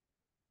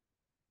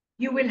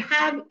 You will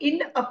have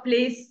in a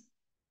place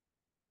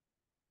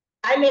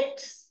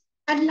dialects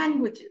and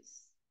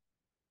languages.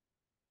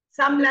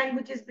 Some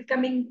languages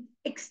becoming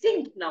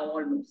extinct now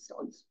almost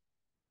also.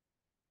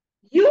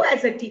 You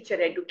as a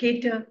teacher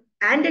educator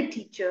and a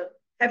teacher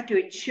have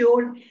to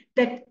ensure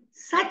that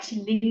such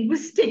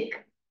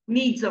linguistic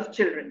needs of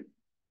children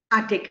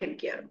are taken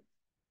care of.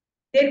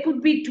 There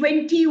could be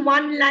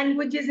 21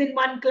 languages in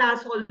one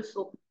class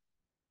also.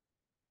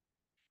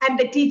 And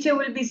the teacher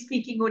will be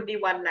speaking only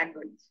one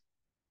language.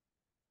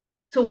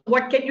 So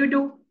what can you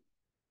do?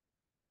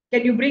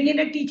 Can you bring in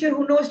a teacher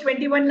who knows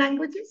 21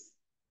 languages?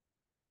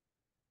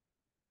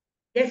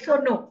 Yes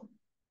or no?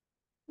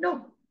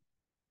 No.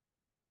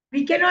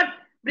 We cannot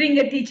bring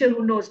a teacher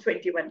who knows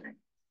 21 languages.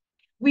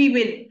 We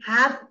will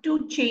have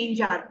to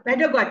change our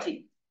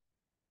pedagogy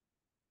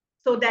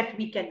so that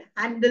we can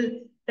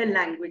handle the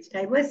language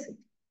diversity.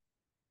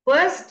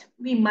 First,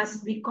 we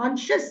must be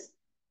conscious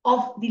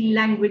of the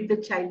language the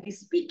child is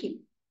speaking.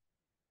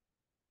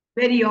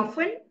 Very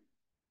often,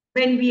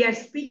 when we are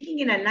speaking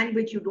in a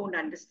language you don't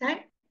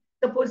understand,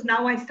 suppose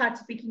now I start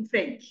speaking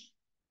French.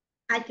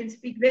 I can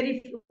speak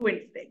very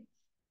fluent French.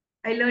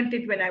 I learned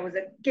it when I was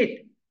a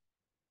kid.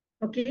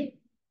 Okay?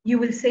 You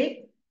will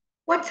say,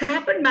 what's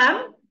happened,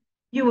 ma'am?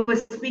 You were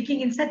speaking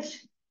in such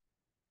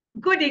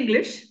good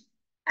English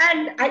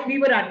and we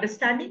were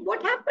understanding.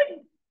 What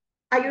happened?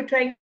 Are you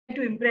trying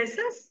to impress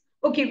us?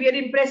 Okay, we are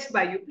impressed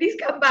by you. Please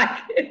come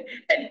back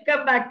and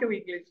come back to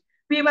English.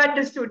 We've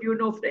understood you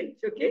know French,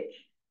 okay?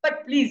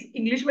 But please,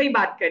 English mein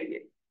hi baat kariye.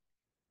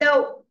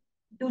 Now,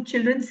 do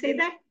children say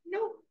that?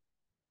 No.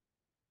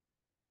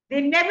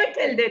 They never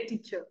tell their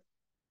teacher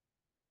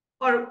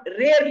or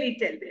rarely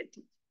tell their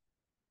teacher.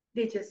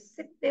 They just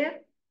sit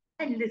there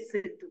and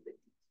listen to the teacher.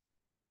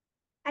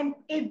 And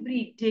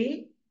every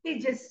day, they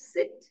just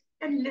sit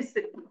and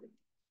listen to the teacher.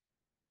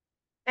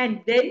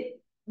 And then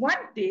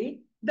one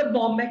day, the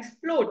bomb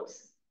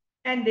explodes.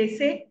 And they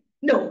say,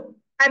 no,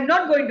 I'm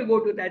not going to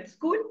go to that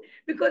school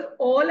because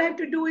all I have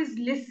to do is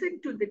listen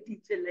to the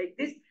teacher like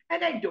this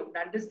and I don't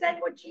understand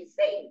what she's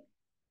saying.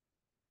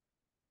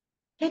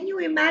 Can you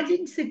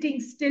imagine sitting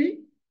still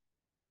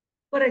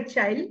for a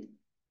child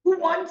who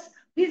wants,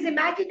 his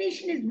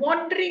imagination is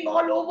wandering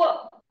all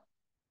over.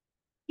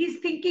 He's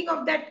thinking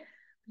of that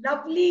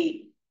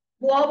lovely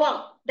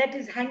guava that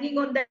is hanging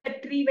on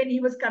that tree when he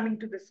was coming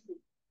to the school.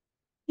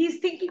 He's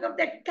thinking of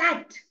that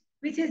cat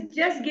which has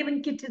just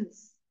given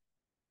kittens.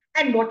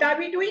 And what are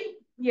we doing?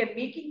 We are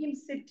making him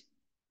sit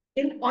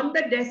on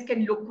the desk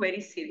and look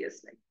very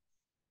serious.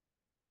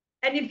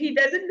 And if he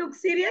doesn't look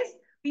serious,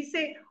 we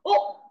say,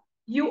 oh,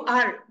 you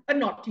are a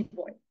naughty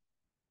boy.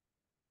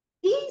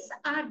 These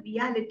are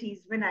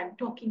realities when I'm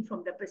talking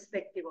from the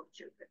perspective of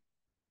children.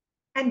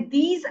 And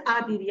these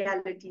are the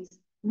realities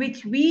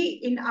which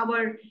we, in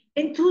our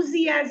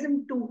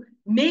enthusiasm to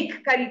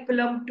make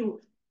curriculum,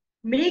 to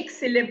make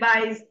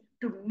syllabi,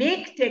 to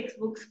make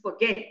textbooks,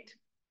 forget.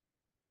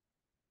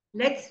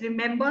 Let's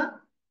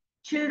remember,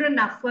 children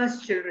are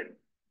first children,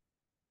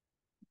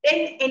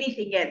 then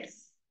anything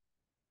else.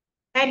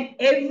 And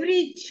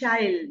every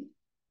child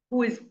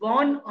who is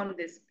born on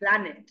this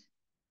planet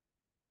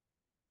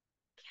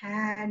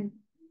can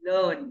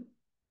learn.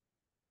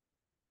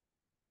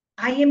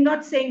 I am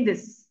not saying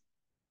this.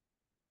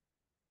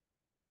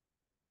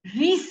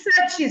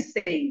 Research is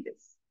saying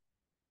this,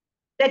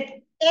 that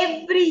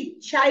every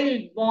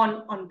child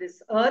born on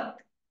this earth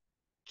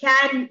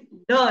can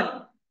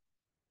learn.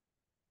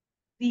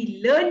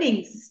 The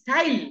learning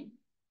style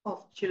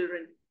of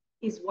children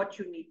is what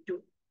you need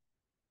to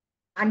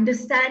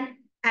understand,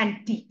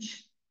 and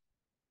teach.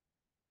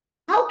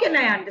 How can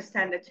I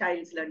understand a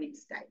child's learning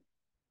style?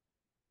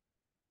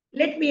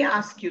 Let me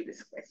ask you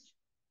this question.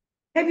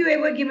 Have you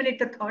ever given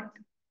it a thought?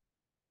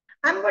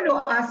 I'm going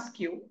to ask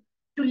you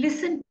to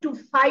listen to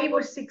 5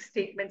 or 6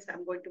 statements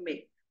I'm going to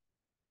make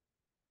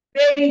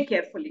very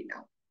carefully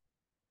now.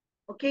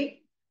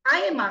 Okay?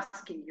 I am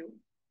asking you,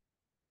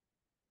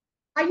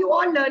 are you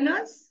all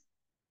learners?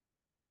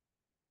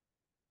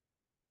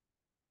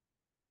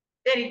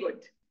 Very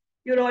good.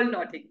 You're all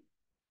nodding.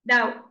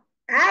 Now,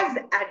 as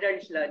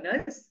adult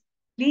learners,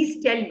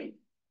 please tell me,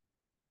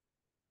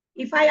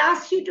 if I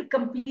ask you to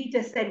complete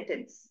a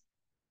sentence,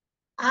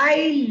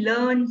 I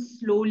learn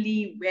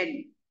slowly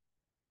when,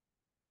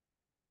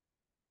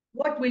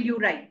 what will you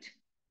write?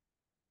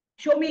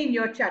 Show me in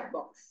your chat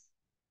box.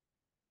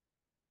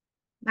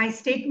 My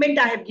statement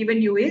I have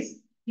given you is,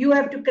 you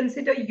have to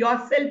consider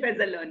yourself as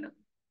a learner.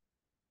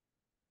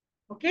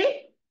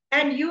 Okay?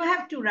 And you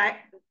have to write,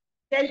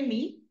 tell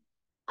me,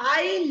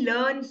 I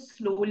learn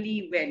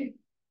slowly when.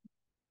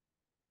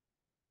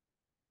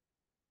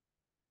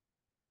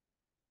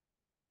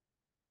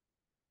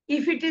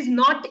 If it is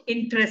not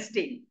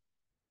interesting,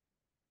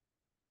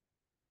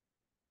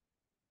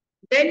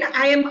 then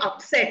I am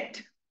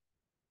upset.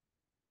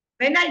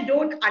 When I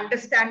don't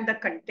understand the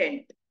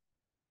content,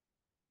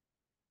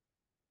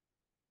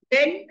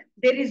 when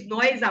there is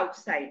noise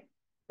outside,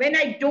 when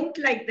I don't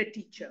like the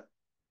teacher,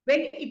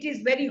 when it is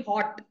very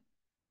hot,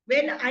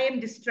 when I am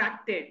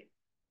distracted,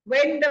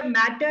 when the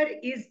matter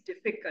is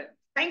difficult.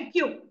 Thank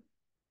you.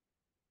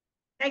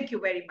 Thank you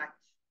very much.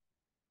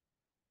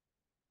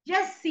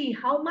 Just see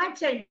how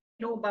much I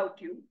know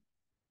about you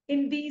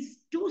in these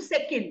 2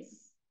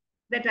 seconds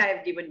that I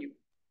have given you.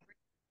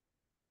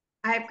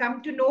 I have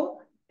come to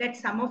know that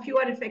some of you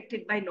are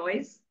affected by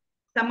noise,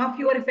 some of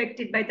you are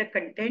affected by the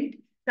content,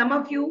 some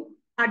of you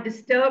are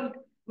disturbed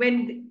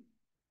when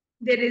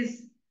there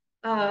is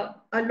a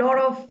lot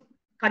of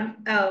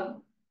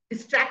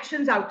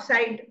distractions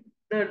outside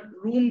the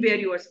room where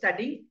you are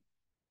studying.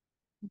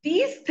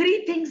 These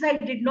 3 things I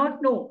did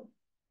not know.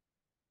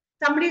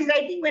 Somebody is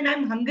writing, when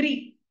I'm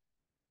hungry,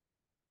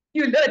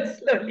 you learn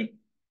slowly.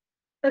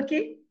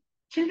 Okay?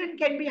 Children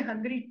can be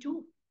hungry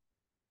too.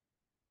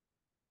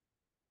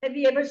 Have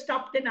you ever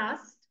stopped and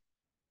asked?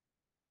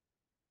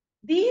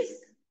 These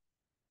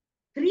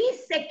 3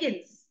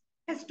 seconds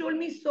has told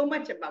me so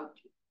much about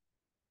you.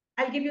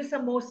 I'll give you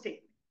some more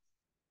statements.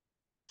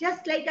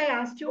 Just like I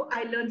asked you,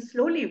 I learn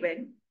slowly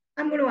when,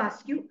 I'm going to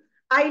ask you,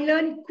 I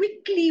learn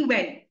quickly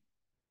when.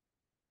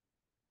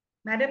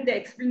 Madam, the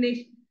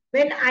explanation,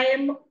 when I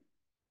am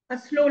a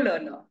slow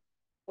learner,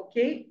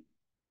 okay?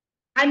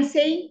 I'm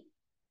saying,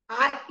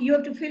 you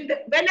have to feel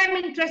that when I'm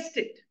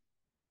interested,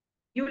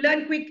 you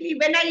learn quickly,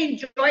 when I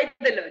enjoy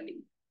the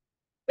learning,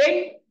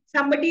 when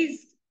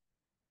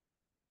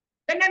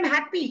when I'm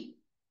happy,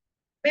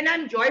 when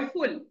I'm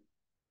joyful,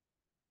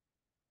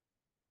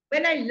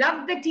 when I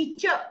love the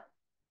teacher,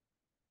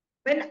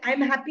 when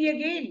I'm happy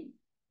again,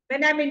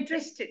 when I'm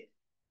interested.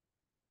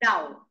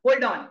 Now,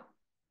 hold on.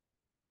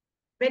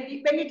 When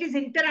it is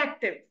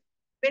interactive,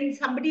 when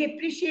somebody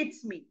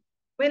appreciates me,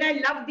 when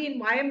I love the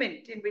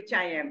environment in which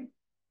I am,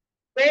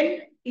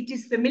 when it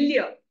is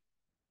familiar,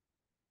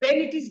 when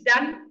it is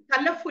done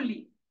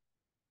colorfully,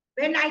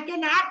 when I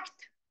can act.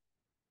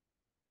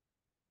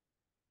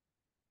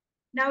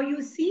 Now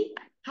you see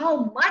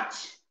how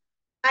much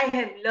I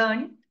have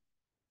learned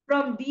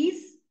from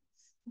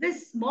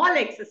this small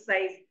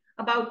exercise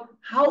about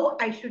how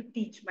I should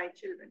teach my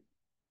children.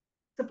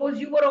 Suppose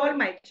you were all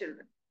my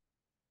children.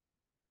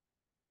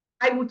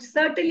 I would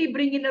certainly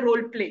bring in a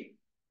role play,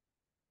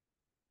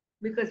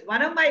 because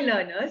one of my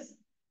learners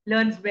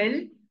learns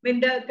well when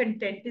the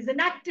content is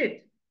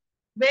enacted,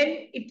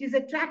 when it is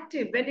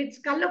attractive, when it's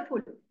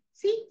colorful.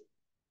 See,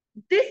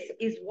 this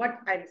is what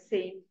I'm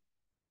saying,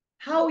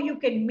 how you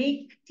can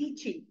make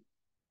teaching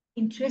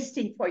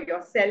interesting for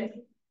yourself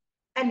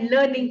and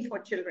learning for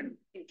children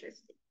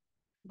interesting.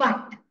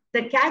 But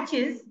the catch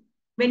is,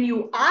 when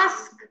you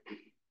ask,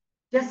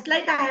 just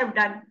like I have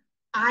done,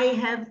 I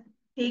have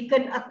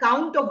taken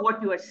account of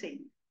what you are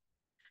saying.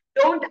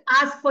 Don't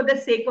ask for the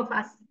sake of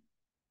asking.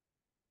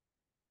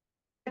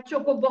 बच्चों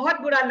को बहुत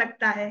बुरा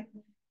लगता है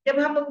जब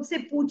हम उनसे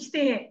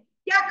पूछते हैं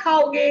क्या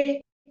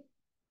खाओगे,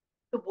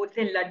 तो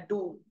बोलते हैं लड्डू,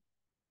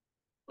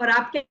 और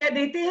आप क्या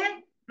देते हैं,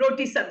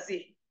 रोटी सब्जी.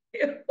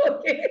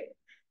 Okay,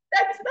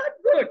 that's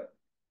not good.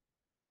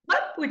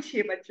 मत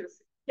पूछिए बच्चों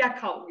से क्या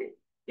खाओगे.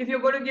 If you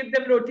going to give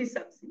them रोटी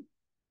सब्जी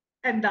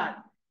and dal,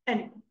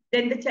 and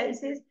then the child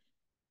says,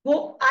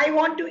 "Oh, I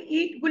want to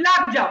eat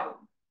gulab jamun,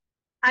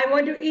 I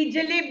want to eat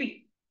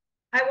jalebi,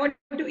 I want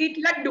to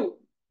eat laddu,"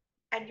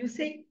 and you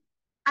say,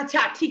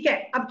 "अच्छा ठीक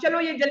है, अब चलो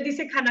ये जल्दी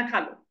से खाना खा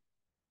लो."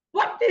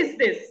 What is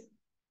this?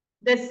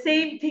 The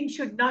same thing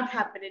should not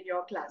happen in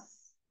your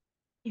class.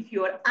 If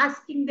you are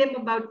asking them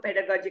about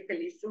pedagogical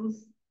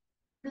issues,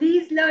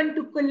 please learn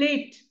to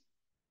collate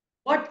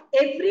what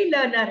every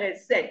learner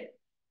has said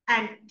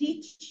and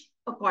teach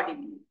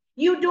accordingly.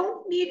 You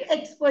don't need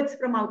experts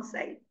from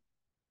outside.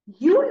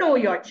 You know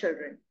your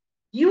children.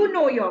 You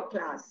know your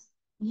class.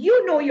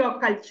 You know your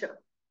culture.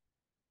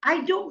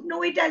 I don't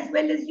know it as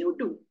well as you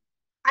do.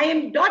 I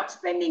am not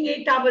spending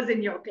 8 hours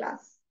in your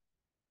class.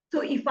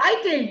 So if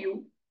I tell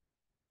you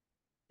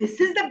this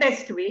is the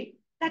best way,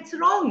 that's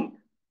wrong.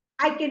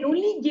 I can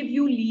only give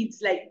you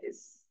leads like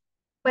this.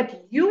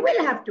 But you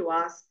will have to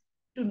ask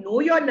to know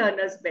your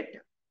learners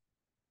better.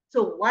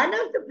 So one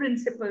of the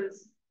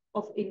principles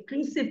of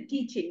inclusive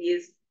teaching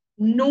is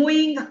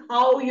knowing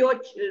how your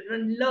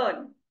children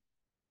learn.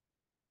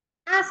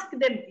 Ask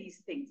them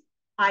these things.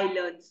 I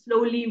learn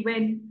slowly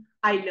when,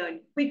 I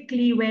learn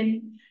quickly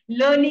when.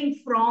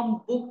 Learning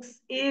from books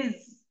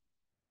is,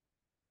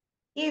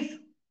 if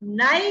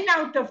 9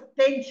 out of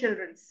 10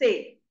 children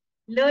say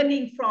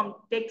learning from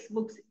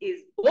textbooks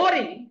is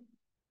boring,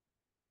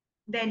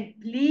 then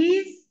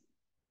please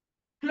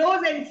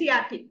close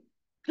NCRT.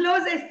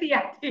 Close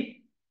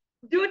SCRT.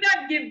 Do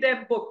not give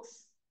them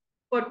books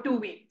for 2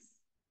 weeks.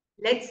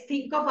 Let's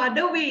think of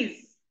other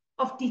ways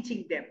of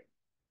teaching them.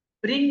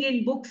 Bring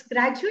in books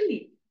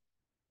gradually.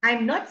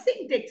 I'm not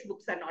saying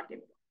textbooks are not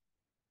important,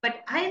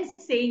 but I am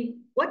saying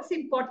what's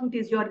important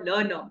is your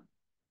learner.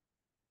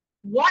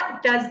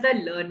 What does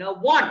the learner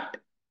want?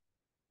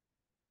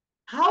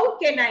 How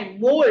can I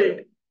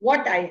mold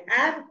what I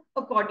have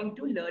according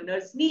to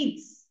learner's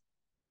needs?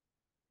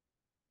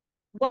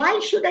 Why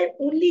should I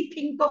only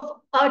think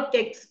of a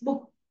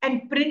textbook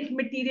and print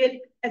material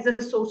as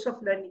a source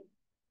of learning?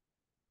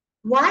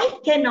 Why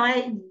can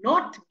I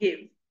not give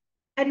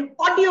an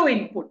audio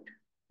input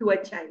to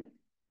a child?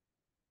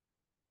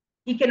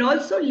 He can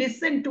also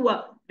listen to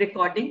a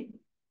recording.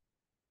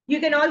 You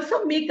can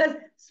also make a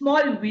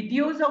small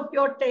videos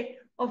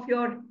of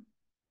your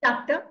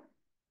chapter.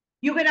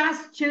 You can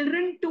ask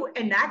children to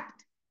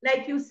enact,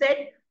 like you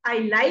said, I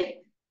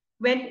like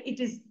when it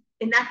is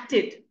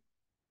enacted.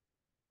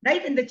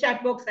 Right in the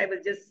chat box, I was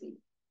just seeing.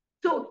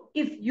 So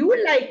if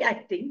you like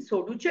acting,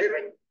 so do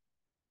children.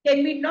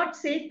 Can we not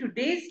say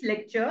today's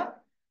lecture,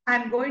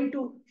 I'm going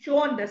to show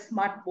on the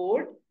smart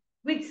board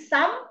with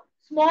some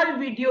small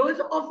videos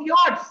of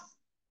yours.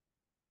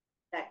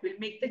 That will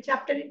make the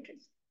chapter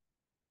interesting.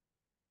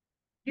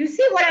 You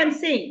see what I'm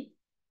saying?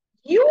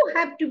 You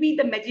have to be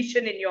the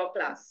magician in your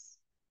class.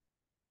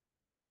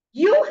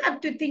 You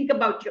have to think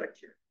about your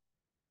children.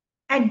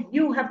 And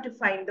you have to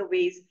find the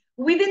ways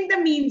within the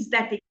means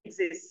that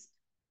exist.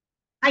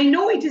 I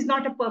know it is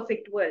not a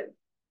perfect world.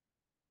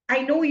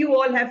 I know you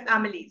all have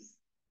families.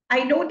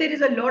 I know there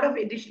is a lot of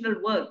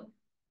additional work.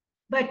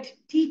 But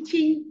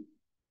teaching,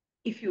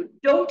 if you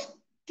don't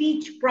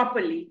teach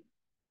properly,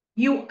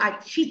 you are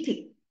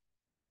cheating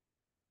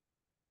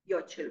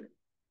your children.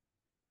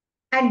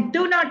 And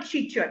do not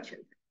cheat your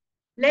children.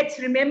 Let's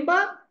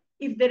remember,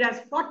 if there are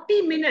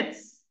 40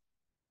 minutes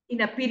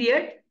in a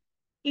period,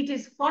 it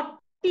is 40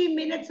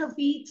 minutes of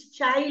each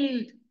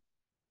child.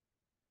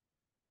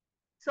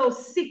 So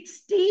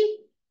 60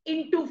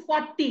 into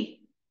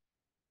 40.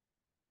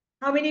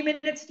 How many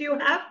minutes do you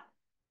have?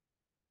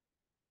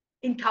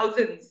 In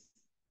thousands,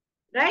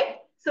 right?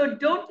 So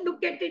don't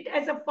look at it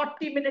as a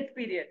 40-minute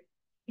period.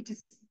 It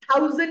is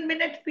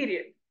 1,000-minute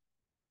period.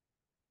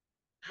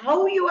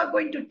 How you are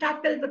going to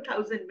tackle the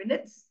 1,000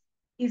 minutes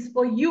is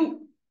for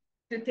you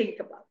to think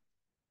about,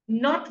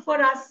 not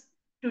for us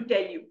to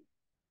tell you.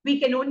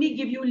 We can only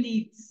give you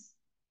leads.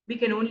 We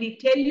can only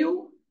tell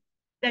you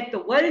that the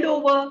world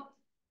over,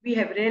 we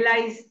have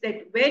realized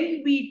that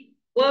when we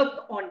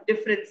work on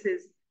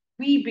differences,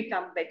 we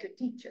become better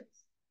teachers.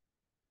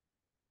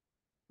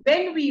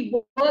 When we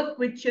work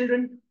with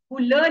children who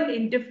learn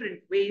in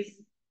different ways,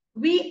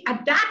 we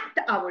adapt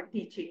our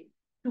teaching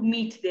to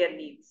meet their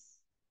needs.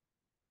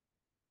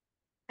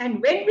 And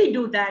when we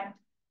do that,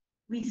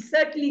 we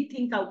certainly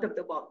think out of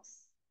the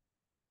box.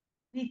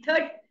 We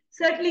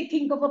certainly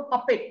think of a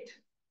puppet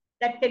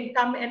that can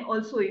come and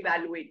also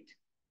evaluate.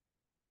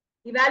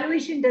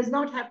 Evaluation does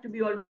not have to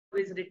be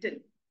always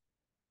written.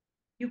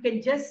 You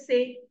can just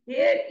say,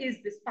 here is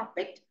this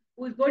puppet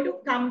who is going to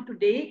come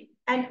today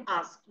and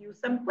ask you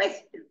some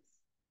questions.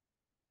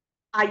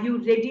 Are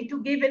you ready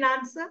to give an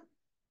answer?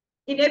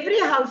 In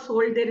every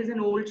household, there is an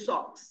old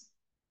socks.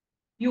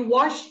 You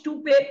wash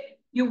two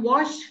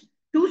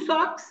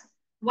socks,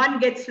 one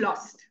gets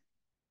lost.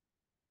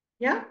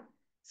 Yeah?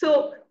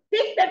 So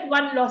take that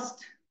one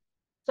lost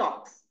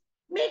socks,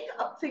 make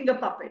a finger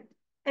puppet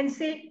and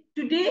say,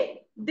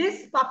 today,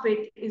 this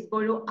puppet is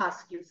going to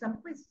ask you some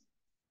questions.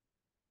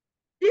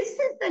 This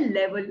is the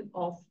level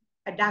of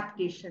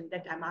adaptation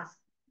that I'm asking.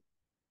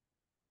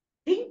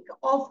 Think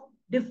of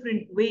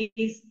different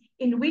ways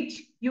in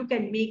which you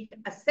can make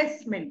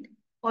assessment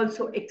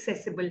also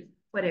accessible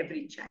for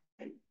every child.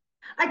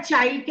 A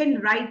child can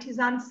write his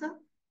answer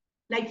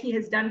like he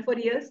has done for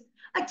years.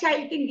 A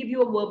child can give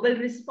you a verbal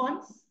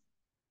response.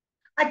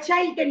 A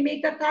child can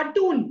make a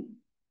cartoon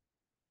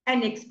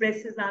and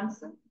express his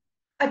answer.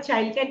 A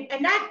child can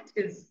enact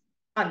his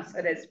answer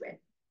as well.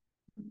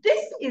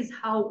 This is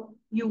how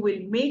you will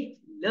make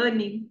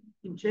learning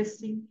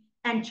interesting,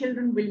 and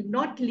children will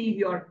not leave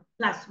your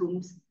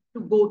classrooms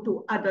to go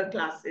to other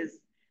classes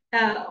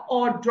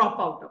or drop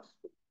out of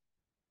school.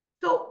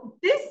 So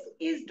this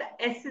is the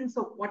essence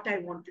of what I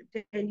want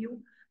to tell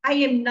you. I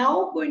am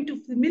now going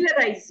to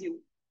familiarize you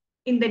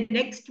in the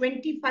next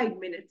 25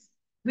 minutes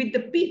with the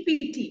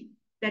PPT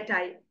that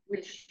I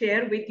will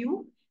share with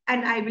you,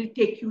 and I will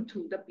take you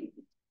through the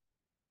PPT.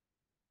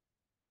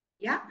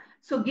 Yeah.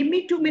 So give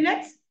me 2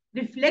 minutes,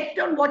 reflect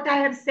on what I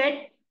have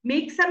said,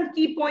 make some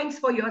key points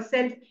for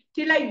yourself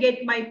till I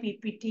get my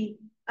PPT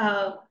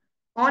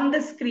on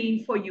the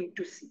screen for you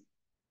to see.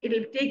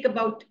 It'll take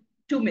about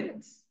 2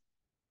 minutes.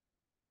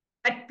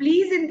 But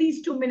please, in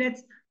these 2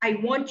 minutes, I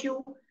want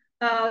you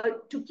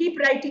to keep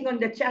writing on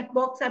the chat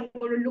box. I'm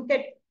going to look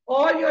at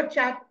all your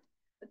chat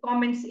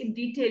comments in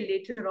detail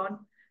later on.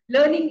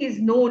 Learning is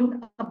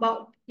known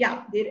about,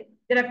 yeah,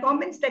 there are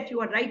comments that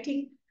you are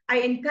writing. I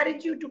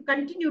encourage you to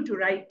continue to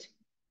write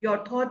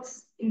your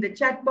thoughts in the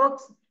chat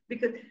box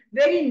because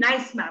very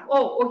nice, ma'am.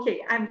 Oh,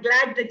 okay. I'm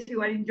glad that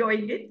you are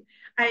enjoying it.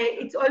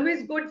 It's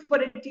always good for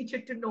a teacher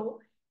to know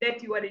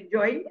that you are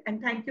enjoying,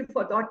 and thank you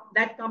for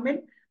that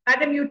comment.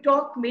 Madam, your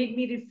talk made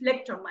me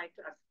reflect on my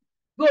class.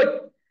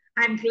 Good.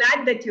 I'm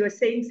glad that you are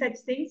saying such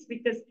things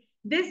because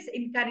this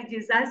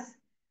encourages us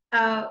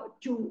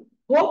to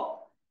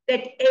hope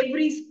that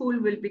every school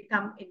will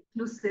become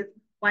inclusive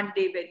one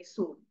day very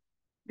soon.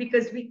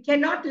 Because we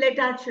cannot let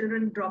our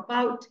children drop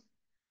out.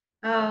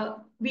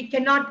 We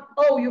cannot,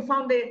 oh, you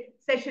found the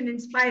session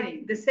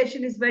inspiring. The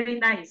session is very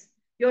nice.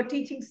 Your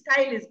teaching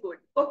style is good.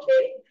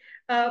 Okay,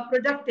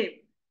 productive.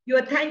 You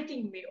are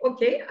thanking me.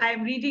 Okay, I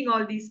am reading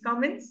all these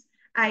comments.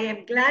 I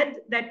am glad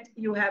that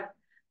you have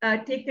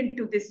taken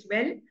to this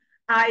well.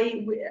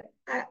 I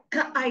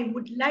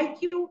would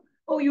like you,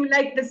 oh, you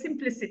like the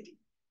simplicity.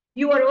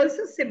 You are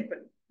also simple.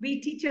 We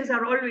teachers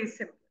are always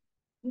simple.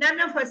 None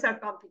of us are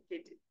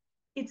complicated.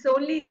 It's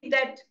only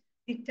that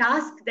the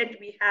task that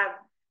we have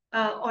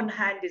on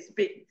hand is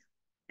big.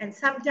 And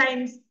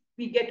sometimes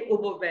we get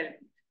overwhelmed.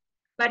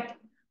 But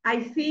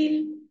I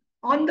feel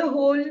on the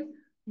whole,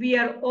 we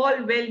are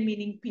all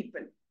well-meaning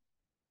people.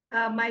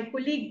 My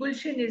colleague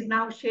Gulshan is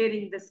now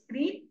sharing the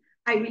screen.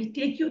 I will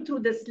take you through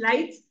the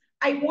slides.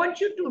 I want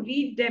you to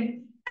read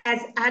them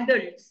as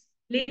adults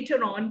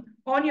later on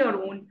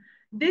your own.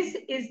 This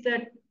is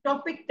the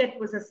topic that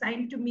was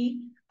assigned to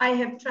me. I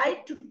have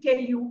tried to tell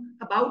you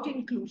about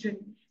inclusion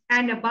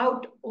and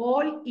about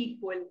all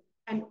equal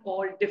and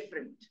all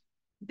different.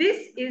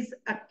 This is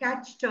a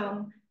catch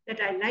term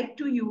that I like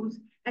to use,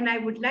 and I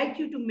would like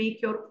you to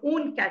make your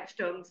own catch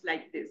terms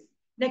like this.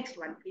 Next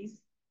one,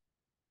 please.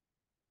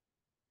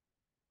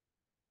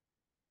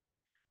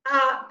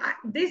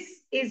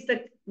 This is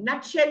the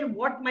nutshell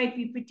what my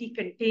PPT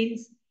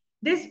contains.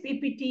 This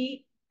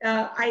PPT,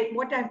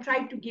 what I've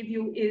tried to give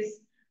you is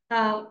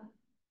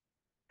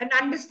an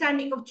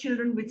understanding of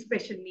children with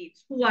special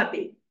needs. Who are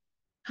they?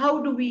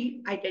 How do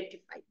we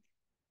identify them?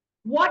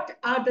 What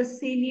are the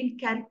salient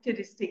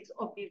characteristics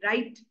of the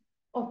Right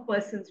of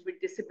Persons with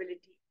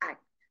Disability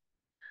Act?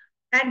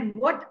 And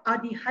what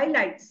are the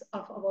highlights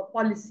of our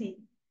policy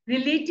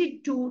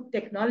related to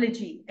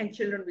technology and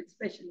children with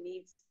special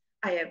needs?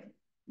 I have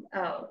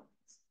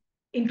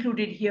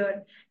included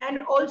here,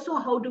 and also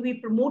how do we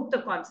promote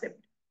the concept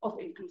of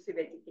inclusive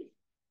education.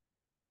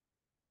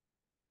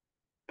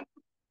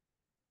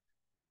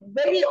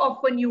 Very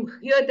often you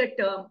hear the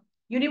term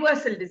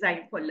universal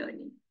design for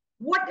learning.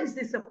 What is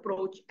this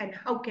approach and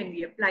how can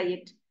we apply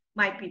it?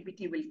 My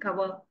PPT will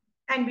cover,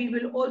 and we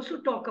will also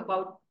talk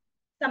about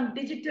some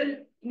digital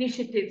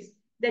initiatives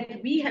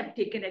that we have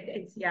taken at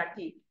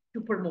NCERT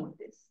to promote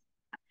this.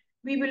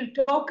 We will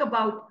talk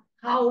about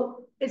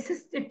how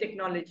assistive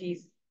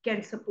technologies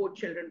can support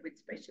children with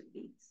special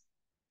needs.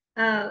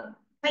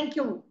 Thank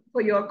you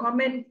for your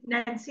comment,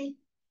 Nancy.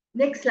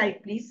 Next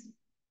slide, please.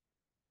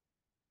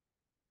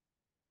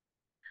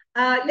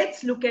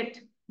 Let's look at,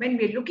 when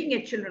we're looking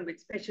at children with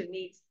special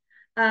needs,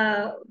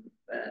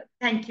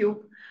 thank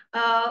you.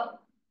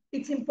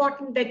 It's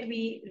important that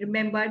we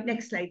remember,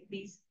 next slide,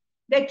 please,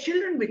 that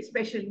children with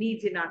special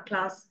needs in our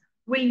class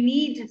will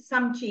need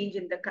some change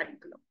in the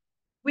curriculum.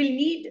 Will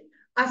need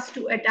us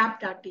to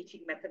adapt our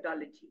teaching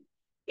methodology.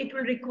 It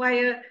will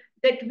require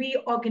that we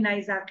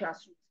organize our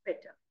classrooms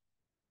better.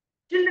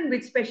 Children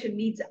with special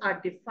needs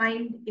are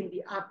defined in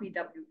the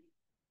RPWD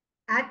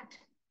Act.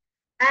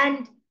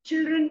 And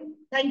children,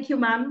 thank you,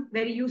 ma'am.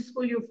 Very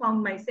useful you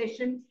found my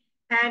session.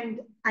 And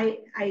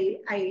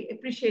I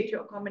appreciate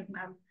your comment,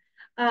 ma'am.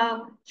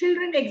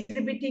 Children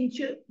exhibiting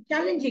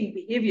challenging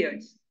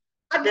behaviors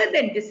other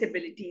than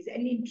disabilities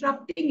and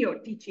interrupting your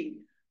teaching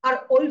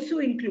are also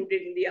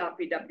included in the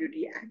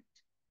RPWD Act.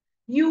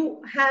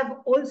 You have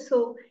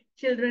also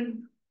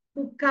children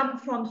who come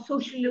from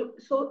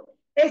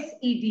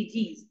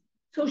SEDGs,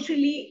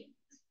 socially,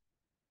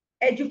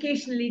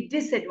 educationally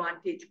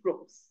disadvantaged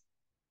groups.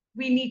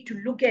 We need to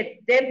look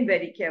at them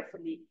very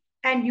carefully.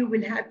 And you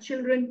will have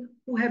children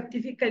who have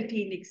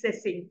difficulty in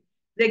accessing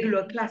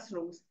regular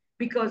classrooms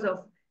because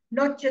of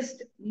not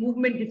just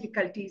movement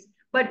difficulties,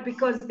 but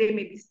because they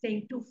may be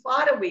staying too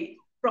far away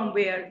from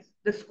where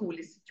the school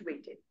is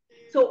situated.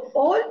 So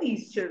all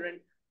these children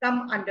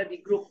come under the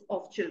group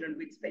of children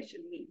with special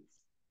needs.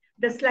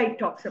 The slide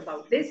talks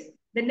about this.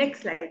 The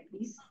next slide,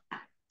 please.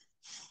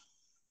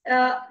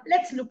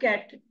 Let's look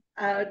at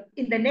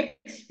In the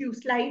next few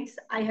slides,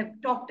 I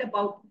have talked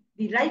about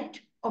the Right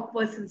of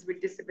Persons with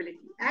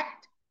Disability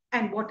Act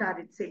and what are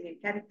its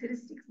salient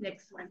characteristics.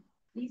 Next one,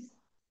 please.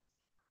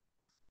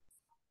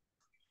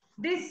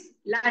 This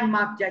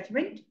landmark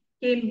judgment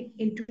came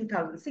in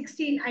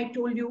 2016. I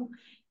told you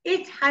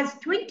it has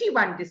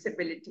 21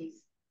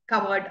 disabilities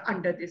covered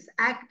under this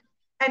act,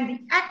 and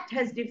the act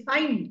has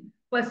defined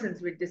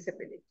persons with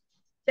disability.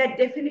 That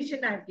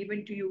definition I've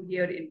given to you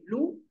here in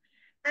blue.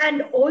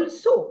 And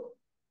also,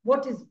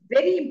 what is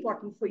very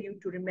important for you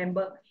to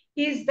remember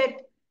is that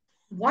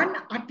one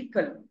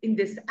article in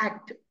this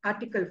act,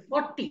 Article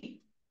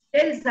 40,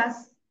 tells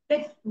us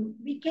that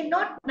we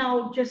cannot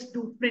now just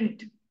do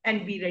print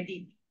and be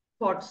ready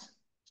for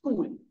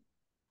school.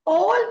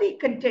 All the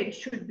content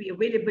should be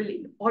available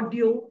in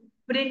audio,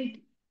 print,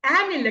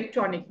 and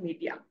electronic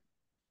media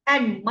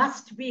and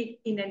must be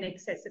in an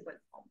accessible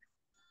format.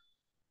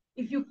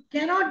 If you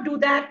cannot do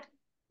that,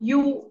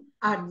 you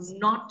are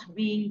not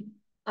being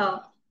a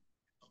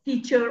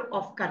teacher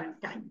of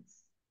current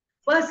times.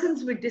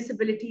 Persons with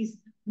disabilities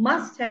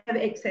must have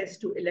access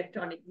to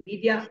electronic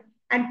media,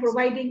 and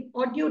providing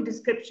audio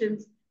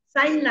descriptions,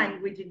 sign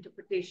language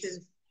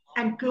interpretations,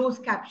 and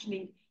closed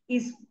captioning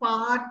is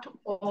part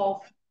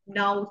of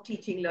now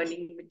teaching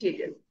learning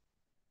material.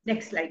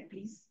 Next slide,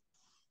 please.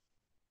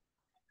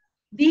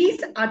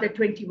 These are the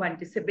 21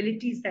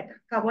 disabilities that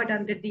are covered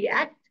under the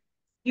Act.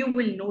 You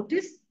will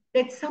notice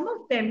that some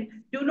of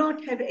them do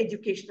not have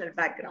educational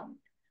background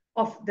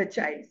of the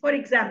child. For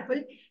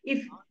example,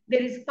 if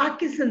there is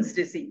Parkinson's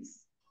disease,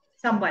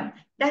 someone,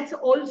 that's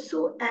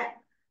also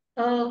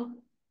a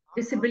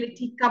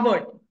disability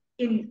covered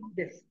in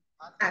this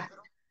act.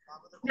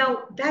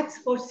 Now, that's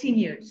for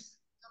seniors.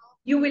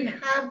 You will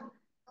have,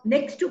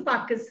 next to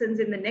Parkinson's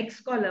in the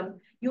next column,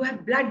 you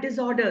have blood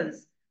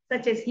disorders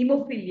such as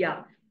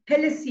hemophilia,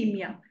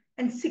 thalassemia,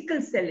 and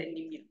sickle cell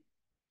anemia.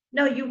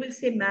 Now, you will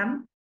say,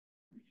 ma'am,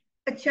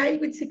 a child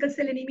with sickle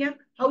cell anemia,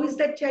 how is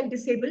that child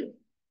disabled?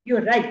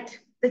 You're right,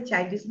 the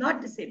child is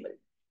not disabled.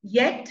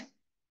 Yet,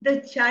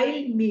 the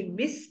child may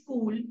miss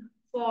school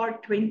for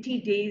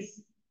 20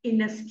 days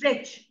in a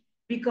stretch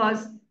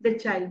because the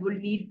child will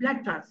need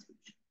blood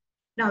transfusion.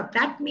 Now,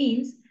 that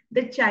means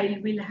the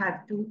child will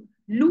have to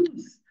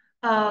lose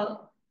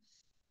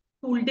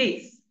school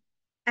days.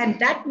 And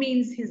that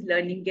means his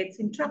learning gets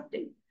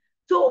interrupted.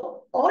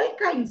 So all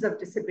kinds of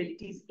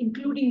disabilities,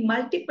 including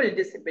multiple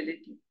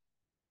disability,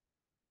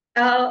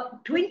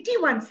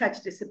 21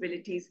 such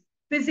disabilities,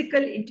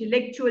 physical,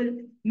 intellectual,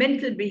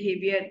 mental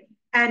behavior,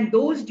 and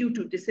those due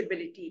to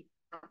disability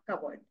are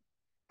covered.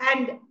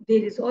 And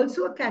there is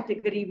also a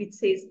category which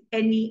says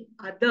any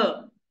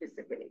other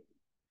disability.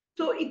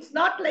 So it's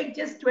not like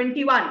just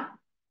 21.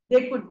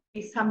 There could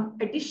be some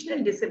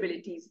additional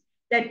disabilities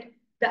that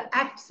the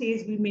Act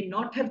says we may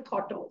not have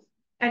thought of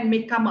and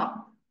may come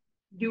up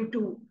due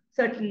to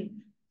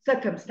certain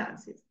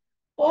circumstances.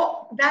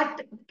 Or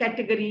that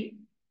category,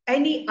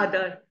 any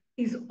other,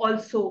 is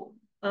also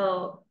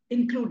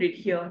included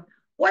here.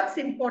 What's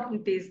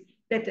important is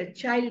that a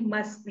child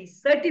must be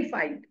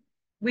certified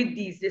with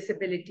these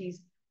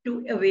disabilities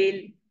to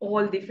avail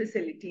all the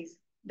facilities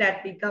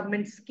that the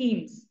government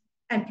schemes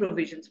and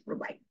provisions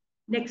provide.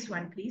 Next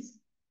one, please.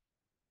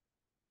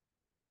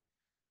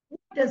 What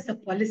does the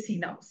policy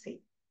now say?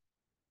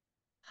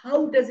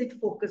 How does it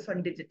focus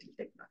on digital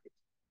technology?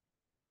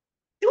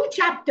 2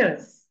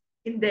 chapters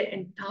in the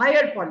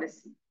entire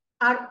policy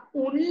are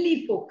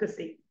only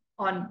focusing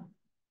on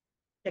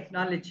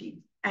technology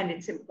and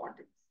its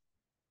importance.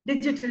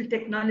 Digital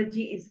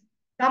technology is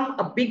come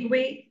a big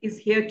way, is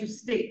here to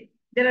stay.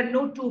 There are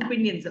no 2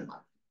 opinions about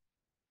it.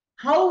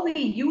 How we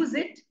use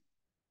it,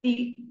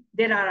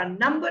 there are a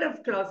number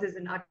of clauses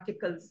and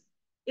articles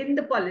in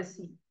the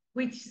policy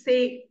which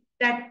say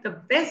that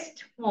the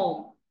best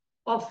form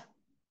of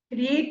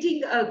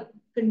creating a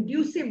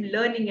conducive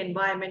learning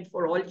environment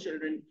for all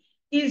children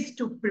is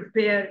to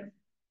prepare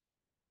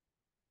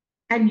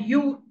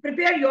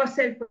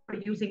yourself for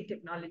using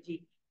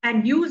technology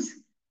and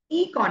use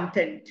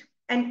e-content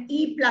and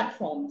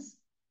e-platforms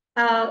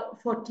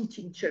for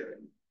teaching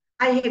children.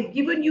 I have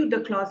given you the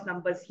clause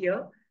numbers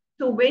here.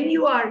 So when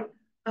you are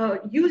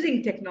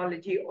using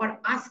technology or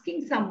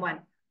asking someone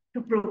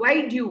to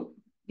provide you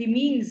the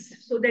means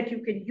so that you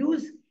can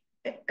use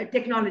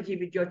technology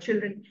with your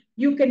children,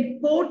 you can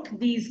quote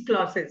these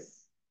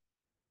clauses.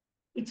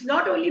 It's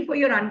not only for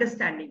your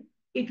understanding,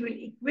 it will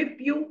equip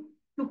you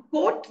to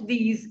quote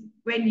these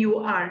when you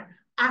are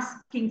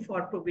asking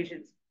for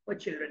provisions for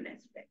children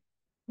as well.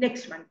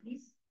 Next one,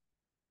 please.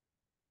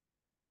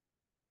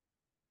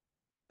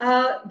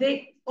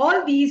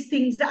 All these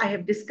things I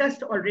have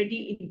discussed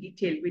already in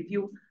detail with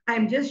you.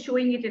 I'm just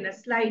showing it in a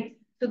slide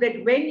so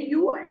that when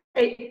you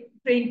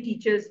train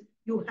teachers,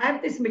 you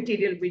have this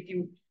material with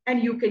you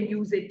and you can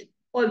use it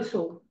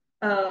also,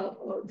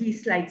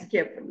 these slides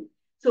carefully.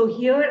 So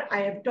here I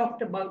have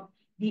talked about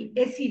the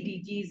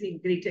SEDGs in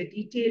greater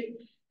detail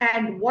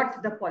and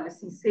what the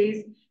policy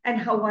says and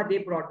how are they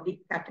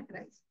broadly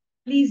categorized.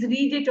 Please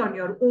read it on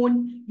your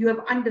own. You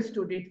have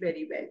understood it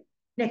very well.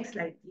 Next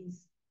slide,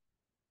 please.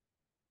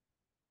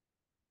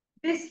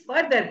 This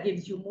further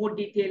gives you more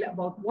detail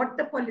about what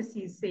the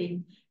policy is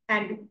saying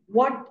and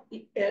what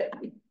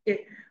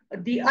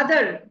the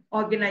other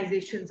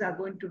organizations are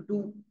going to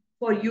do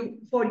for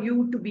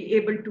you to be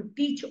able to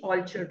teach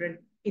all children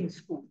in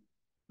school.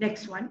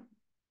 Next one.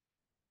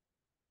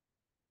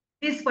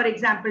 This, for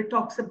example,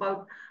 talks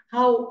about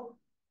how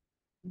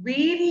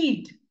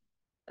varied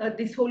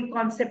this whole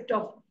concept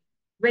of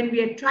when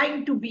we are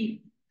trying to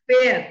be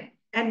fair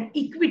and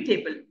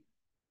equitable,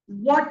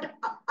 what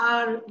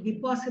are the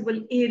possible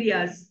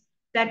areas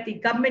that the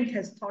government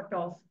has thought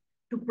of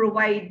to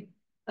provide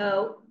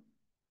uh,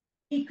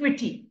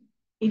 equity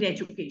in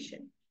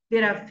education.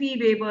 There are fee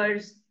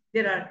waivers,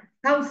 there are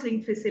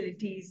counseling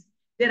facilities,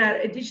 there are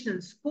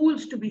additional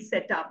schools to be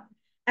set up,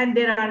 and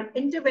there are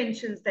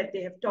interventions that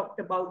they have talked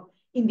about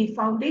in the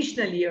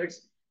foundational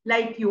years.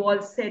 Like you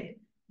all said,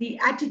 the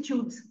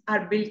attitudes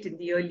are built in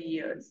the early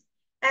years.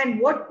 And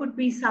what could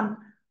be some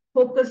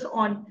focus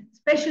on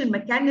special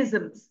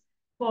mechanisms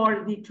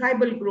for the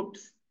tribal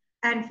groups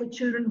and for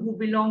children who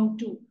belong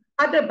to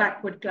other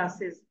backward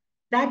classes,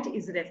 that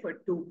is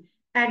referred to.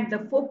 And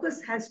the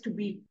focus has to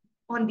be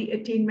on the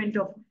attainment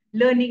of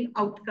learning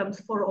outcomes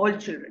for all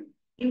children,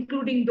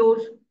 including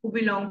those who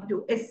belong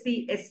to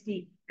SC,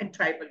 ST, and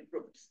tribal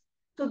groups.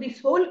 So this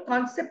whole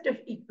concept of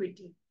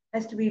equity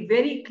has to be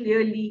very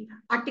clearly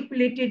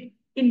articulated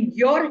in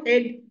your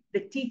head, the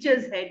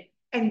teacher's head,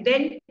 and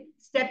then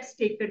steps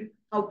taken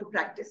how to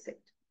practice it.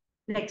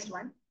 Next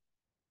one.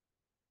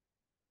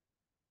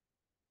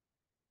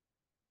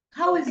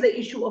 How is the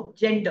issue of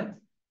gender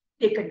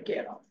taken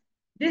care of?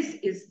 This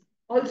is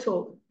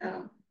also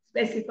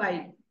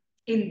specified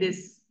in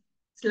this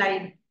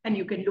slide, and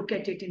you can look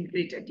at it in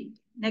greater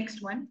detail.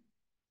 Next one.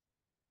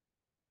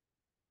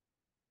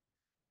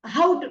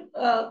 How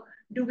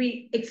do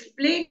we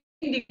explain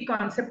the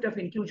concept of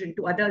inclusion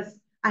to others?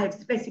 I have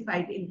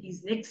specified in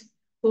these next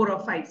 4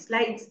 or 5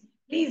 slides.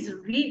 Please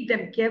read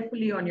them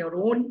carefully on your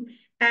own,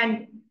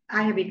 and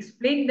I have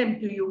explained them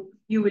to you.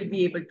 You will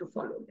be able to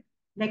follow them.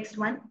 Next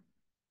one.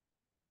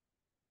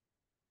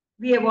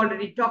 We have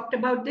already talked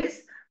about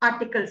this.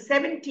 Article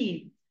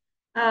 17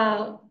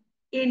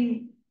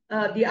 in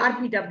the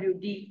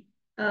RPWD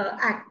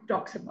Act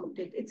talks about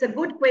it. It's a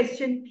good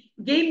question.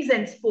 Games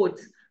and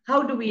sports,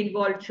 how do we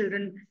involve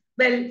children?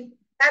 Well,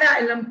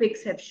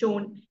 Paralympics have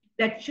shown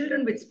that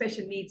children with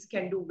special needs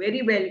can do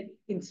very well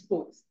in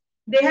sports.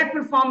 They have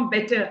performed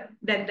better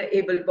than the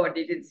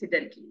able-bodied,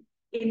 incidentally,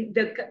 in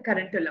the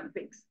current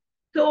Olympics.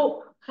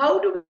 So how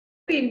do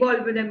we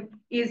involve them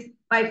is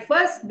by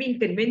first being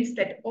convinced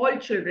that all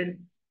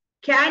children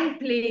can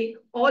play,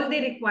 all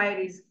they require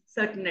is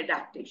certain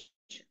adaptations.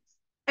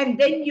 And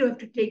then you have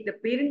to take the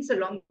parents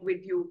along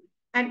with you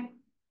and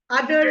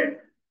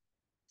other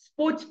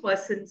sports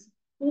persons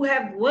who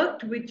have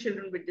worked with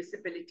children with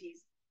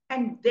disabilities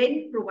and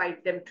then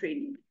provide them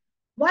training.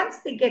 Once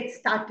they get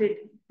started,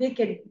 they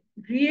can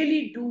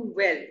really do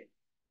well.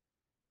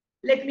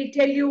 Let me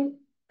tell you,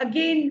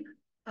 again,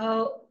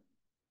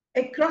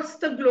 across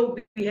the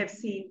globe, we have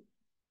seen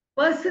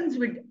persons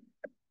with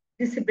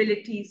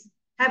disabilities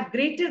have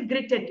greater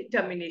grit and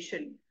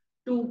determination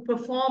to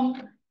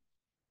perform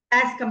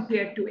as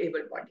compared to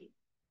able-bodied.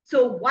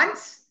 So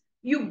once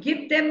you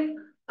give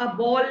them a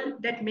ball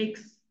that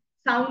makes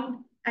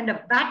sound and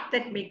a bat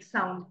that makes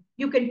sound,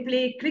 you can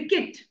play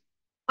cricket.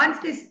 Once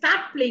they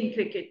start playing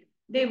cricket,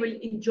 they will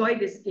enjoy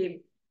this game.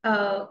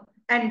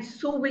 And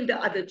so will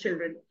the other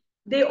children.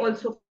 They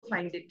also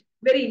find it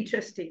very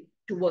interesting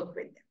to work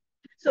with them.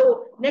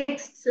 So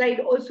next slide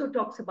also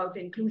talks about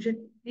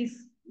inclusion.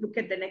 Please look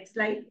at the next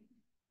slide.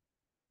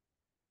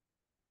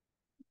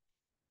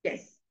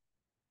 Yes.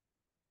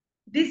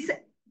 This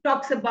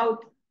talks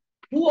about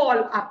who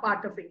all are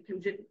part of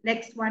inclusion.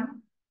 Next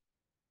one.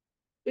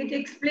 It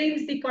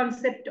explains the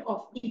concept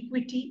of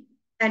equity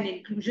and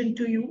inclusion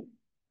to you.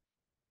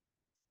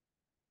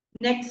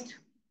 Next.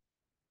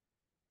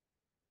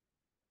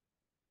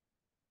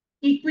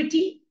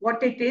 Equity,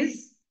 what it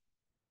is.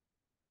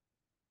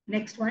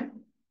 Next one.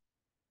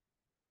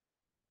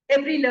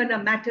 Every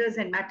learner matters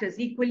and matters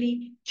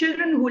equally.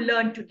 Children who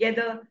learn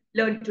together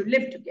learn to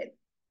live together.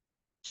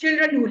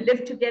 Children who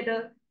live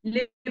together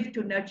live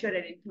to nurture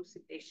an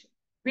inclusive nation.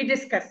 We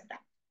discussed that.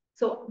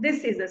 So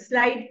this is a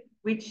slide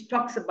which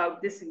talks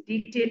about this in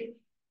detail.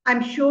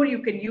 I'm sure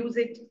you can use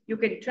it. You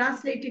can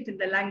translate it in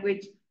the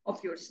language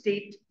of your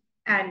state,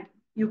 and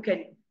you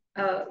can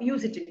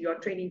use it in your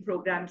training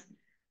programs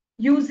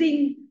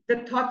using the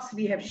thoughts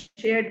we have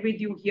shared with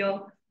you here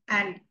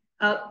and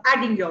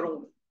adding your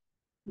own.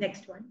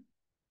 Next one.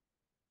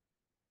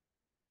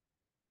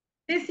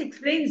 This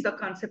explains the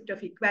concept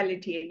of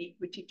equality and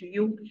equity to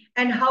you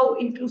and how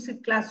inclusive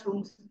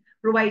classrooms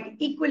provide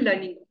equal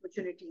learning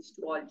opportunities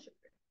to all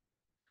children.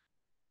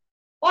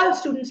 All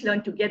students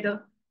learn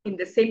together in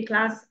the same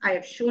class. I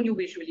have shown you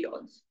visually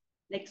also.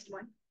 Next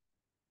one.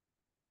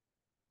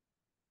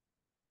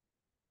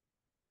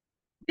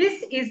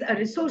 This is a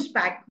resource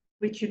pack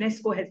which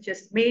UNESCO has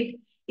just made.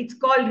 It's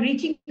called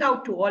Reaching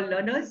Out to All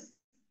Learners,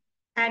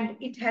 and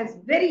it has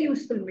very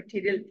useful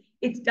material.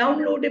 It's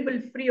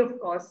downloadable free of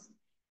cost,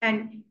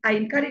 And I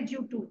encourage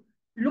you to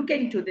look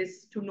into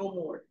this to know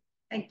more.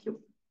 Thank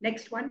you.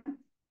 Next one.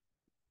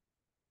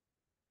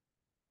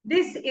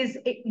 This is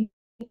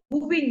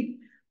moving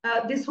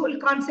this whole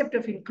concept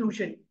of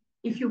inclusion.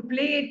 If you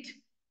play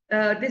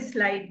it, this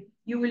slide,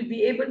 you will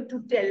be able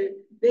to tell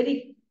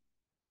very,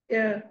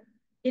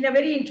 in a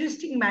very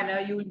interesting manner,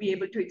 you will be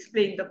able to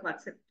explain the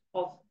concept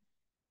of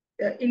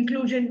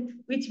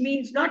inclusion, which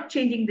means not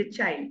changing the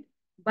child,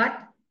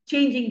 but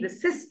changing the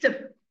system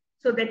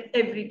so that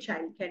every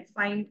child can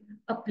find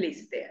a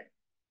place there.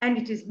 And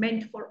it is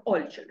meant for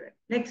all children.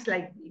 Next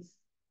slide, please.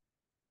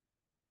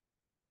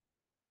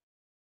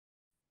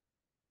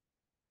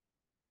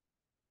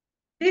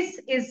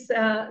 This is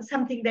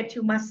something that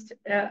you must,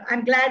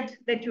 I'm glad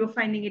that you're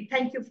finding it.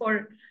 Thank you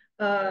for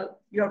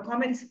your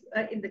comments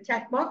in the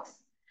chat box.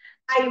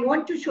 I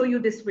want to show you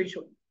this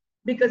visual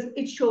because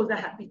it shows a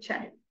happy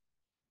child.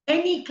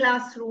 Any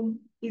classroom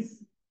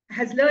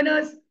has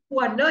learners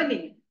who are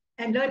learning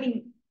and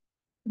learning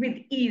with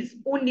ease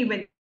only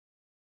when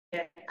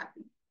they're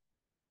happy.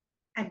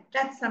 And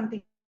that's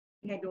something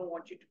I don't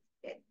want you to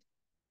forget.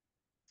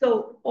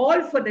 So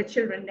all for the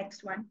children,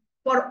 next one,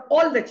 for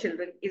all the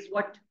children is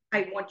what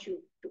I want you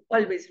to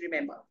always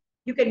remember.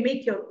 You can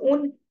make your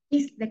own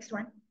keys, next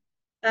one.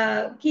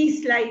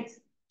 Key slides.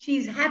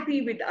 She's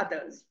happy with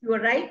others. You are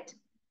right,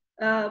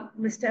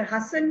 Mr.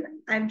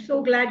 Hassan. I'm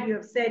so glad you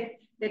have said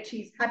that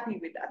she's happy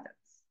with others.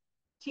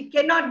 She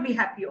cannot be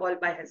happy all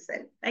by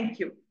herself. Thank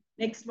you.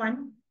 Next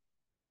one.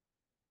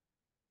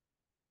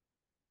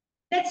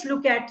 Let's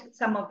look at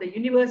some of the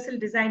universal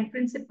design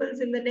principles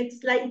in the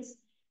next slides.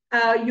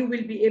 You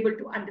will be able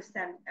to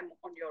understand them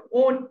on your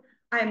own.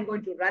 I am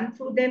going to run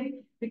through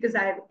them because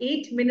I have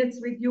 8 minutes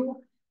with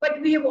you,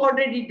 but we have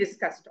already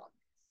discussed all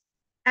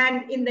this.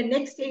 And in the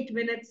next 8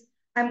 minutes,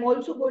 I'm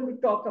also going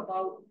to talk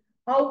about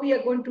how we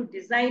are going to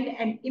design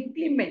and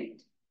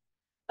implement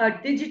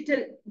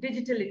digital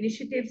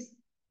initiatives,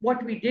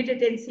 what we did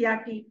at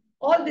NCERT.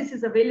 All this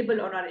is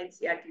available on our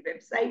NCERT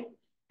website.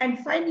 And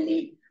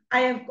finally,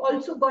 I have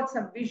also got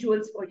some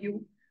visuals for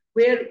you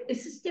where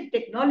assistive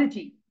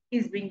technology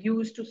is being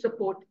used to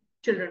support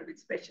children with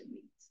special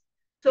needs.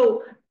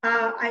 So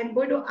I'm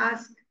going to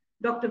ask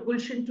Dr.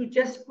 Gulshan to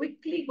just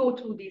quickly go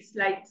through these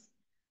slides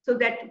so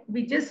that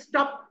we just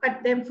stop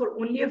at them for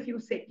only a few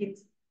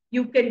seconds.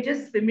 You can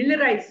just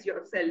familiarize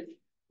yourself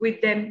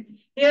with them.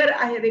 Here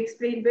I have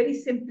explained very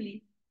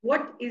simply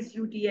what is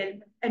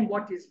UDL and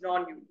what is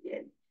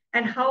non-UDL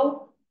and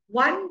how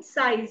one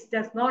size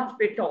does not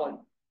fit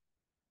all.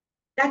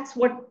 That's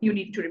what you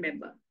need to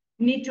remember.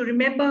 You need to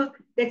remember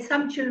that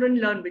some children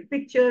learn with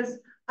pictures,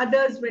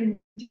 others when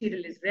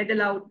material is read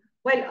aloud,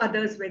 while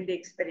others when they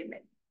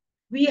experiment.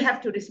 We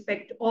have to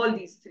respect all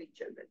these three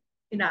children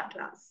in our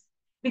class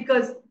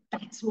because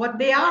that's what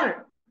they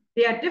are.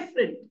 They are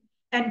different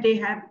and they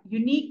have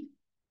unique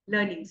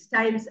learning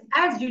styles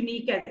as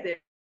unique as their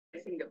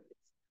fingerprints.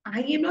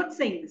 I am not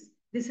saying this.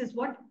 This is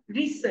what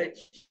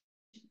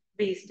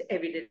research-based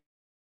evidence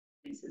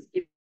is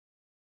giving.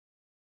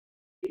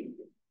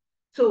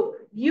 So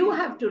you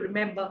have to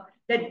remember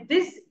that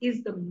this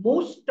is the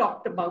most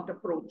talked about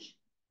approach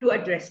to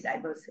address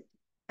diversity.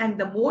 And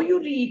the more you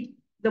read,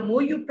 the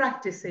more you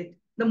practice it,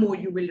 the more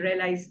you will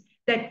realize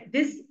that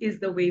this is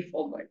the way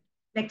forward.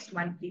 Next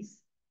one, please.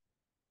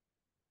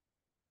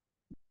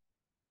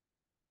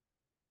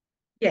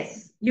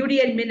 Yes,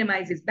 UDL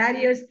minimizes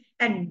barriers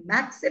and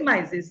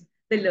maximizes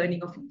the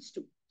learning of each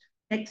student.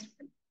 Next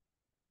one.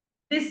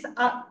 These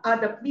are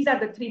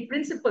the three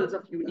principles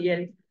of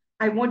UDL.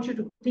 I want you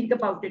to think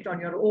about it on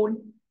your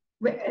own.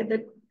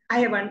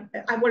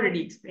 I've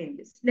already explained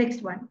this.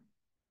 Next one.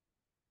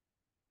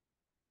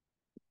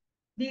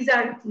 These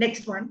are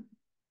next one.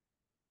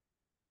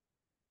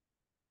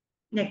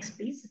 Next,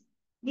 please.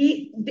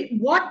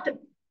 What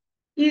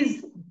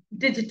is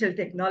digital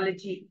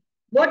technology?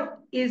 What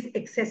is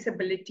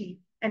accessibility?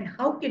 And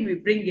how can we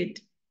bring it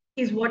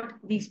is what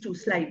these two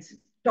slides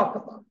talk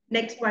about.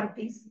 Next one,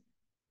 please.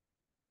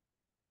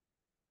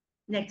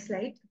 Next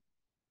slide.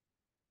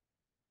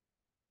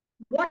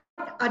 What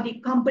are the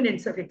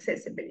components of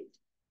accessibility?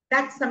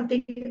 That's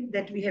something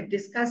that we have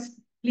discussed.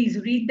 Please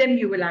read them,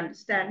 you will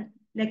understand.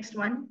 Next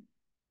one.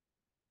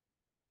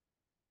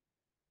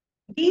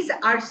 These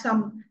are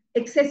some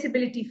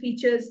accessibility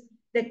features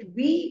that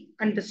we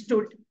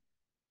understood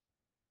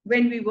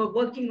when we were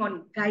working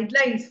on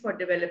guidelines for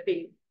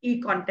developing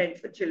e-content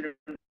for children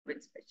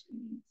with special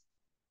needs.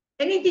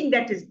 Anything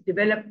that is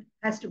developed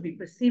has to be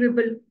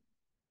perceivable,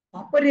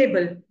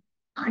 operable,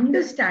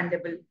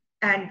 understandable,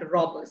 and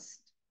robust.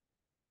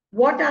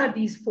 What are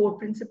these four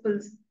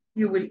principles?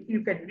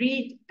 You can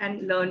read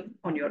and learn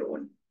on your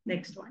own.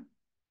 Next one.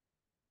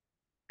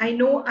 I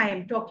know I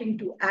am talking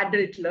to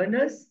adult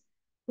learners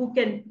who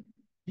can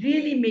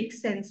really make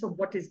sense of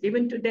what is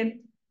given to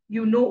them.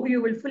 You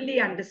will fully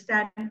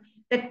understand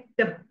that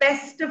the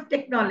best of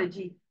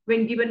technology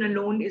when given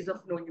alone is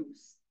of no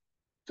use.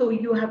 So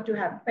you have to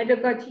have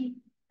pedagogy,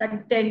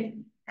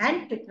 content,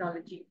 and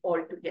technology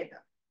all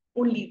together.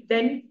 Only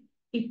then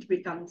it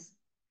becomes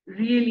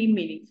really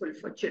meaningful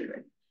for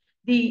children.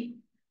 The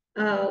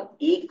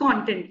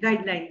e-content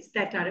guidelines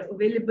that are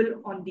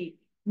available on the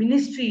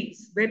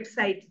ministry's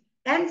website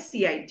and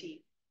CIT.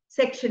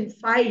 Section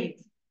 5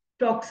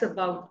 talks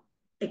about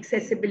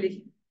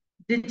accessibility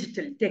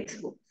digital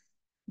textbooks.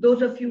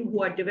 Those of you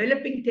who are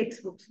developing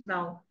textbooks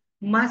now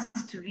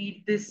must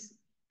read this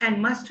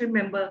and must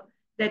remember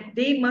that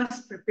they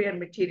must prepare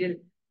material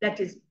that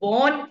is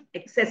born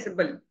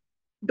accessible.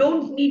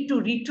 Don't need to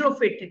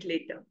retrofit it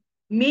later.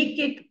 Make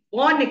it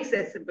born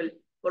accessible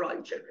for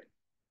all children.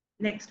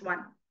 Next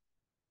one.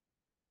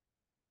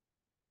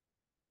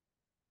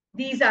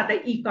 These are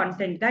the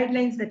e-content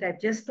guidelines that I've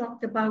just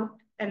talked about,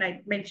 and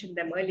I mentioned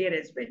them earlier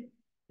as well.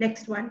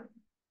 Next one.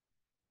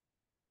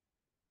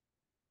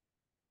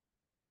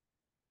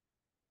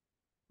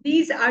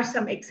 These are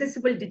some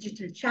accessible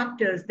digital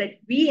chapters that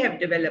we have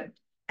developed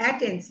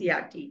at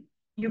NCERT.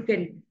 You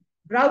can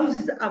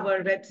browse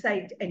our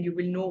website and you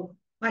will know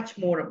much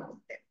more about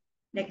them.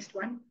 Next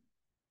one.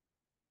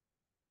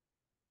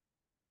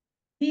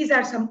 These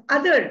are some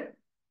other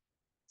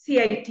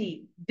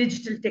CIT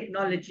digital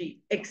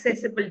technology,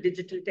 accessible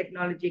digital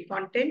technology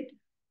content.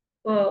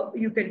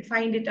 You can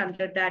find it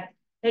under that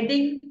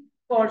heading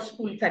for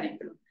school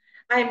curriculum.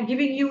 I am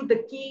giving you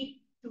the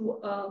key to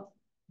a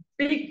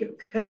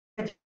big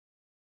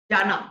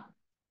khajana.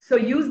 So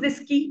use this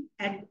key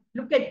and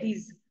look at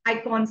these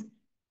icons,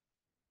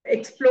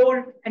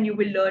 explore, and you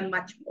will learn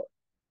much more.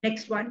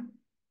 Next one.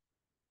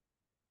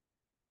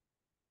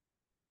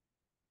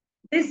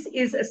 This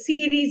is a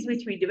series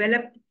which we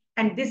developed,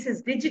 and this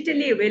is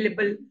digitally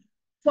available,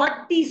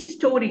 40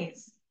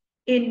 stories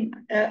in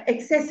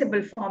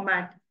accessible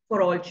format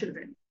for all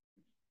children.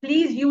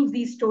 Please use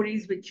these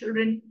stories with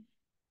children.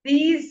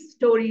 These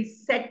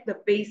stories set the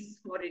base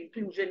for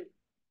inclusion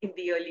in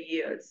the early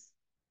years.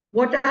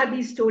 What are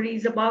these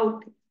stories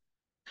about?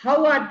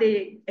 How are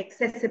they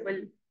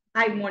accessible?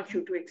 I want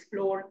you to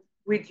explore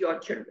with your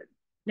children.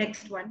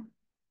 Next one.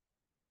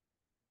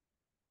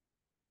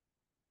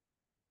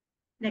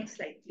 Next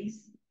slide,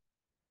 please.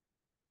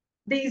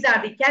 These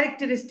are the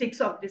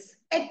characteristics of this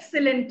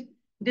excellent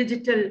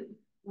digital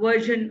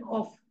version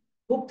of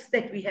books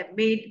that we have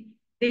made.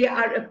 They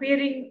are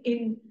appearing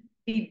in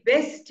the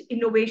best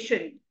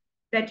innovation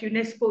that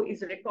UNESCO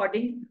is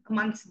recording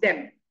amongst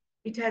them.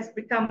 It has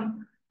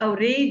become a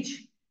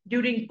rage.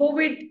 During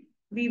COVID,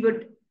 we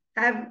would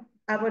have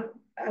our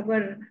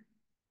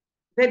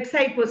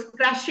website was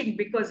crashing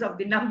because of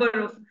the number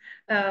of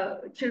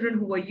children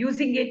who were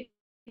using it.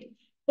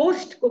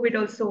 Post-COVID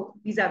also,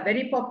 these are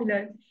very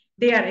popular.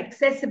 They are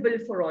accessible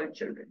for all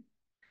children.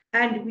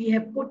 And we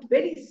have put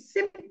very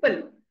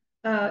simple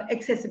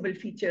accessible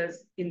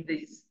features in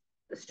these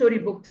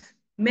storybooks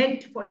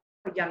meant for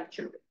young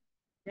children.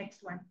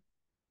 Next one.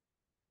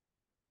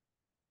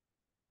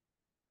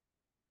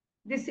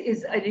 This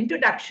is an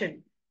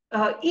introduction.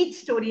 Each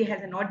story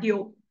has an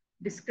audio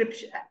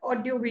description,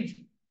 audio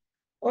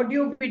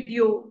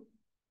video,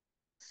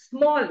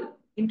 small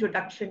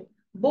introduction,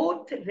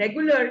 both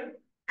regular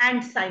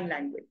and sign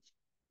language.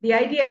 The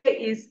idea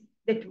is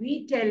that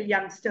we tell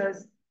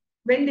youngsters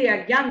when they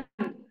are young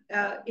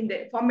in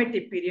the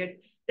formative period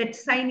that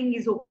signing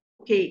is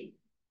okay.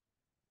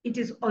 It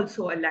is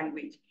also a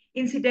language.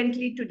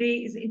 Incidentally, today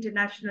is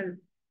International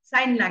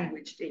Sign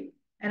Language Day,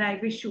 and I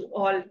wish you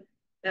all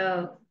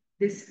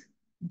this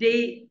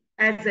day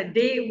as a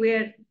day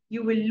where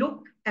you will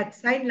look at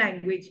sign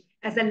language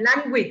as a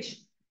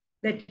language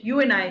that you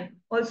and I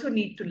also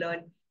need to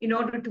learn in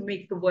order to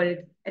make the world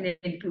an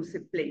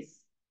inclusive place.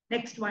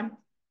 Next one.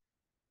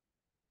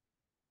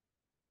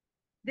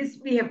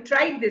 We have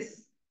tried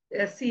this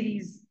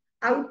series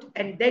out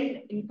and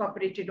then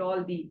incorporated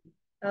all the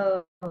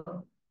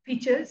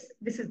features.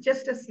 This is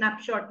just a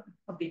snapshot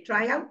of the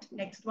tryout.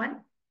 Next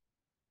one.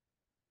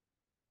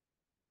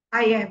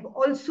 I have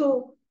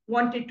also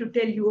wanted to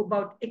tell you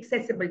about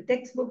accessible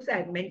textbooks. I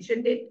have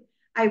mentioned it.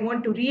 I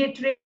want to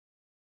reiterate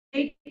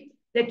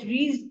that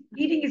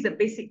reading is a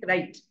basic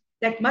right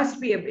that must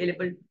be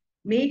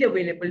made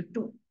available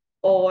to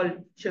all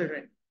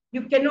children.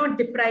 You cannot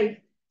deprive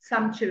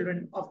some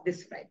children of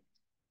this right.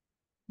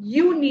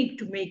 You need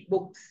to make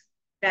books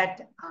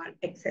that are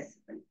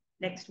accessible.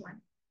 Next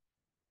one.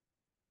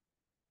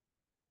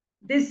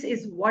 This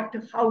is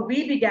how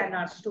we began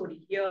our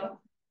story here.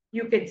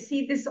 You can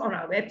see this on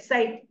our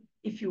website.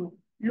 If you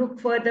look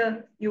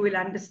further, you will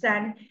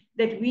understand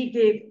that we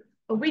gave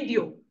a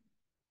video,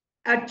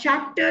 a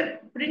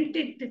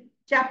printed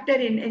chapter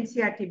in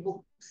NCERT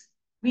books.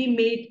 We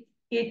made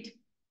it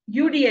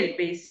UDL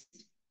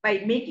based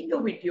by making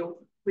a video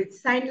with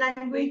sign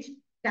language,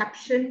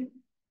 caption,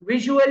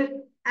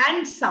 visual,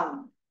 and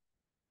sound.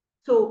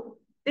 So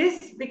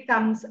this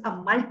becomes a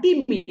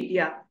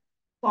multimedia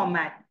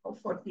format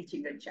for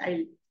teaching a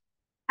child.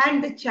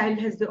 And the child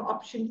has the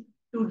option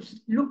to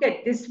look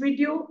at this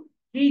video,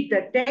 read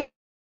the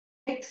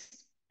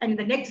text, and in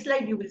the next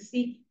slide you will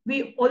see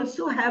we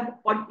also have,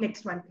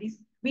 next one please,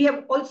 we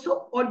have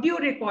also audio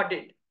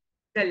recorded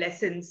the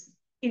lessons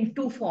in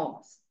 2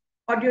 forms.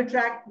 Audio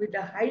track with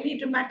a highly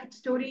dramatic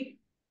story,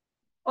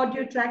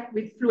 audio track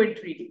with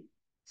fluent reading.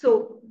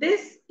 So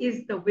this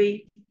is the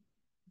way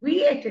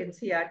We at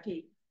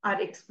NCRT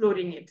are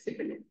exploring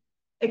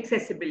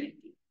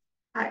accessibility.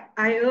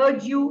 I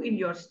urge you in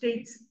your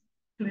states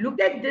to look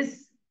at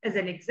this as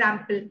an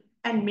example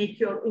and make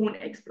your own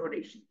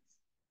explorations.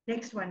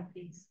 Next one,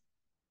 please.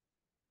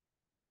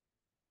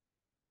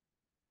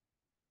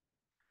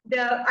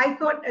 I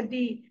thought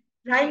the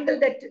triangle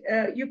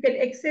that you can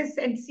access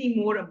and see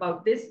more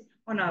about this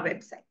on our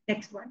website.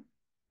 Next one.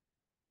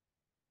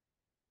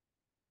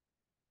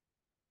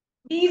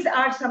 These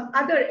are some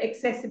other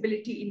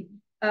accessibility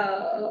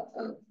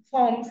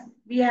forms.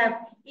 We have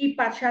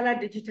e-Pathshala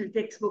digital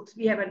textbooks.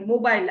 We have a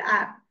mobile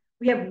app.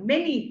 We have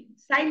many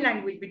sign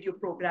language video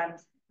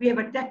programs. We have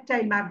a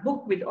tactile map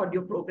book with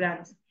audio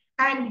programs.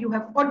 And you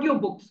have audio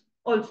books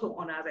also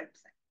on our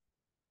website.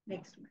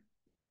 Next one.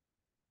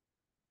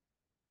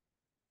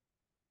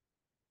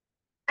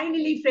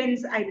 Finally,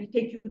 friends, I will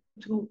take you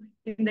through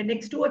in the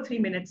next 2 or 3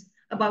 minutes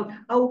about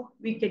how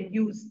we can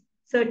use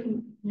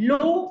certain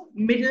low,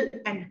 middle,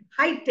 and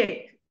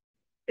high-tech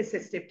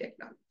assistive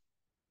technology.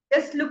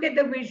 Just look at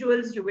the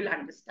visuals, you will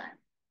understand.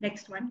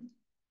 Next one.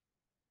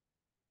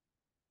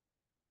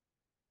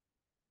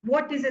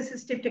 What is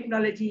assistive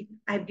technology?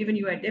 I've given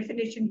you a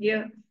definition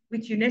here,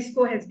 which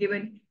UNESCO has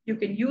given. You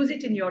can use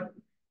it in your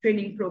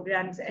training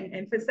programs and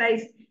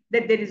emphasize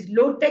that there is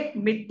low-tech,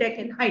 mid-tech,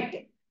 and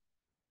high-tech.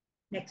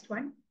 Next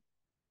one.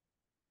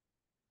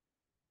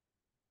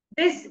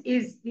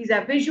 These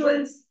are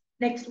visuals.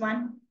 Next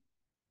one.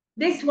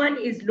 This one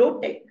is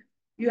low-tech.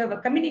 You have a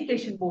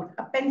communication board,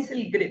 a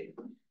pencil grip,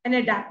 an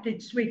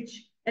adapted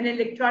switch, an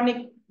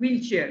electronic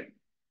wheelchair,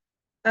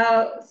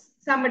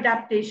 some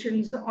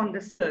adaptations on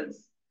the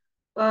cells.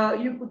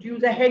 You could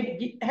use a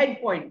head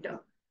pointer.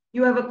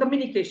 You have a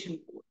communication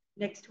board.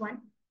 Next one.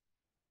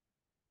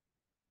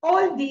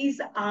 All these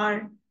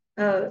are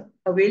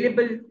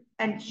available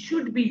and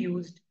should be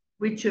used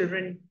with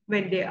children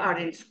when they are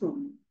in school.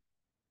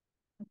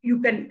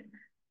 You can,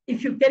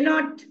 if you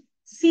cannot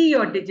see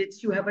your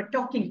digits, you have a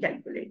talking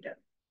calculator.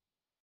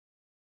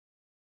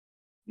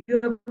 You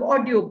have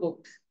audio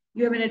books.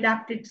 You have an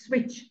adapted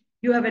switch.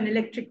 You have an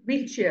electric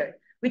wheelchair,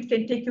 which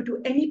can take you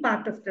to any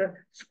part of the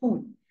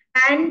school.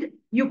 And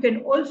you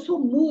can also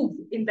move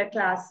in the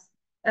class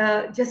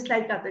just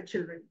like other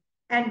children.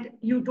 And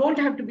you don't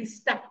have to be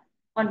stuck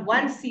on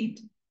one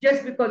seat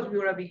just because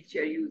you're a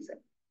wheelchair user.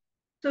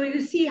 So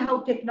you see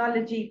how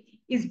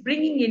technology is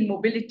bringing in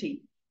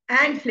mobility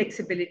and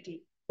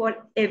flexibility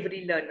for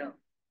every learner.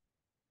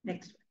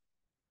 Next one.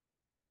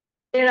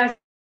 There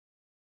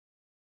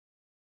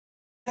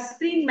are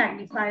screen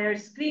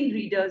magnifiers, screen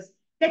readers,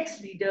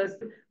 text readers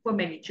for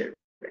many children.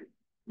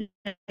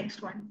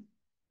 Next one.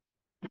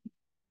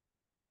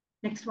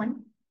 Next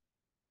one.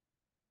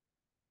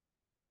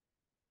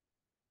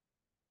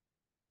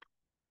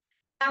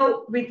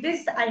 Now, with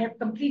this, I have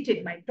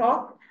completed my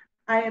talk.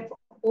 I have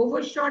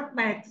overshot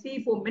my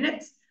 3-4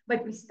 minutes,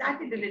 but we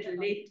started a little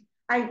late.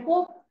 I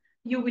hope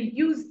you will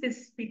use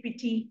this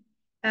PPT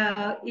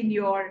in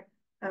your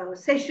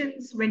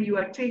sessions when you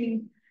are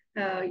training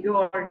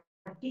your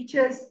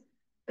teachers.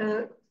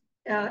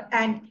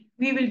 And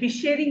we will be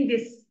sharing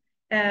this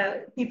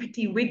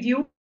PPT with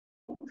you.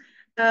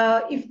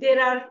 If there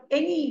are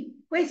any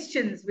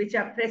questions which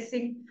are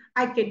pressing,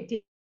 I can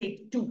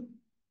take 2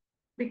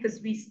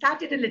 because we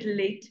started a little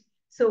late.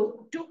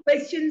 So 2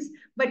 questions,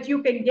 but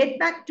you can get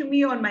back to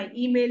me on my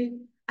email.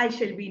 I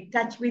shall be in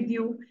touch with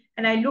you.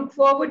 And I look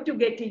forward to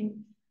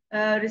getting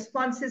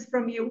responses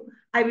from you.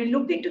 I will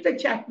look into the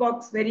chat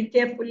box very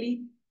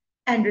carefully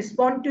and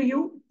respond to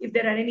you if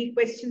there are any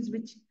questions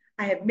which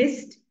I have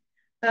missed.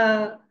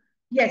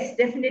 Yes,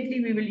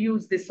 definitely we will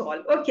use this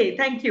all. Okay,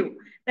 thank you.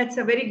 That's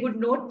a very good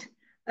note.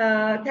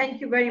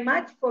 Thank you very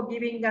much for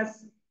giving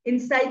us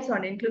insights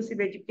on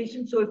inclusive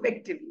education so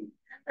effectively.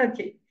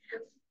 Okay.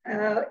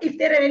 If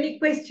there are any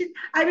questions,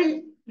 I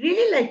will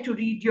really like to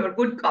read your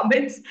good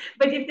comments,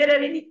 but if there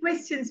are any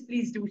questions,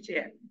 please do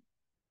share.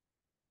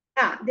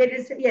 There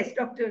is, yes,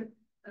 Dr.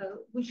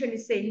 Bhushan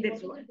is saying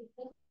that's one.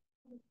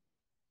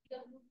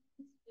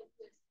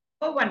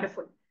 Oh,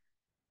 wonderful.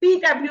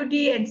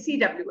 PWD and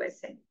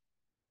CwSN.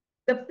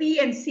 The P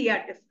and C are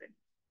different,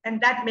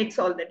 and that makes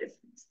all the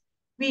difference.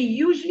 We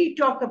usually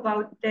talk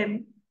about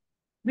them.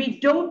 We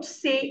don't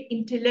say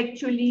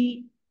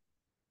intellectually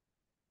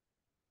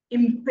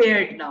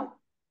impaired now.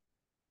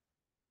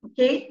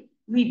 Okay?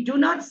 We do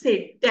not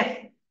say deaf.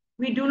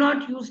 We do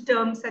not use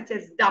terms such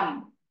as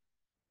dumb.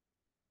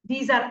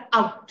 These are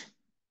out.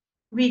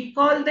 We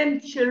call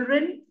them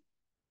children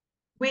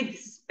with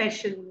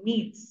special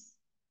needs.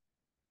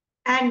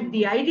 And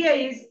the idea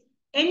is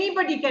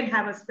anybody can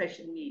have a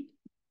special need,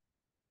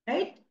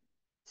 right?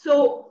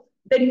 So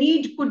the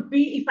need could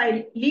be if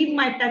I leave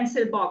my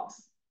pencil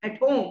box at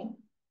home,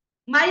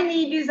 my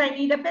need is I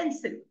need a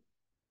pencil,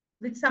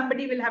 which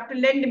somebody will have to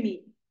lend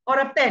me, or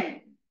a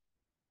pen.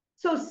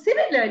 So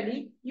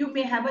similarly, you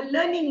may have a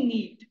learning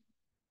need.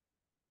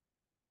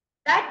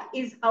 That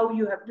is how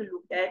you have to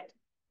look at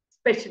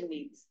special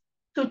needs.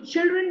 So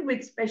children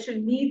with special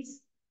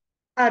needs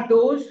are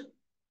those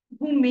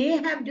who may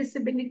have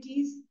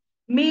disabilities,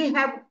 may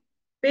have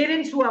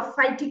parents who are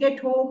fighting at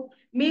home,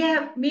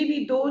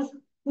 maybe those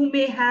who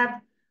may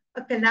have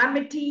a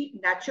calamity,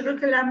 natural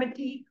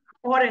calamity,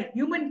 or a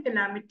human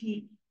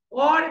calamity,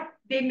 or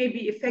they may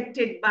be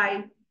affected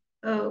by,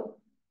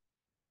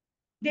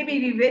 they may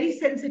be very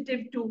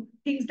sensitive to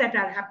things that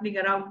are happening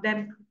around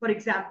them. For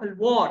example,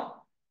 war.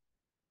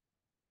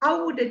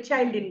 How would a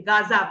child in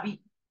Gaza be?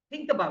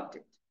 Think about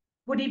it.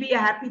 Would he be a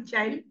happy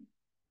child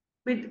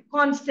with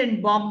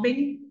constant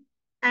bombing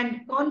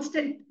and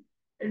constant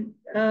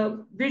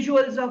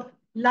visuals of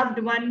loved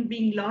one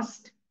being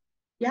lost?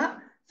 Yeah.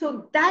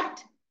 So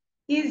that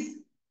is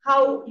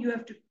how you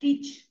have to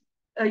teach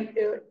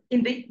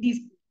in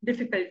these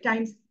difficult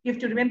times. You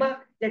have to remember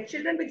that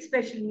children with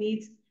special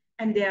needs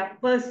and they are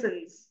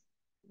persons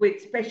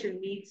with special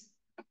needs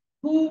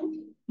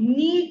who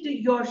need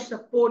your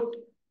support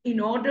in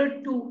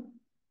order to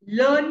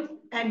learn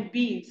and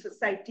be in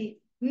society,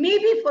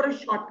 maybe for a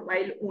short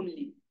while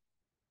only.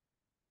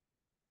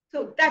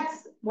 So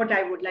that's what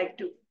I would like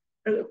to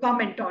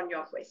comment on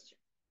your question.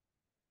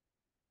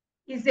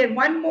 Is there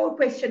one more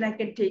question I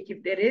can take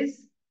if there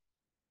is?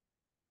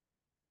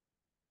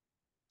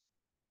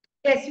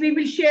 Yes, we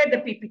will share the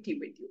PPT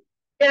with you.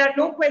 There are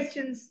no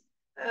questions,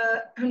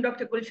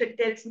 Dr. Gulshan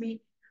tells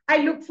me. I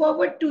look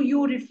forward to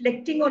you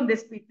reflecting on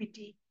this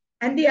PPT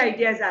and the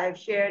ideas I have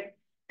shared.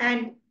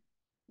 And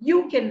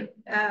you can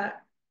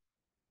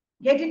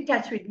get in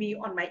touch with me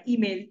on my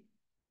email.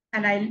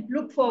 And I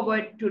look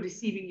forward to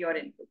receiving your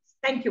inputs.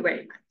 Thank you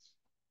very much.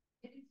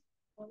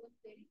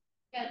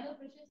 Can the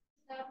precious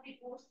staff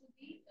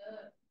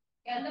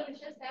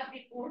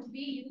reports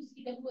be used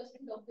in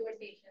CwSN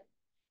documentation?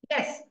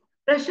 Yes,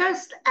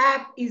 Prashast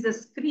app is a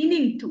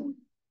screening tool.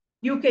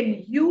 You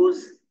can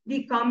use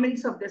the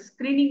comments of the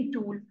screening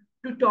tool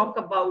to talk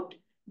about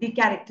the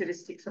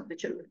characteristics of the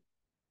children.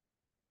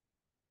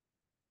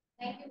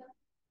 Thank you.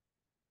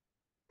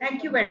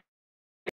 Thank you very much.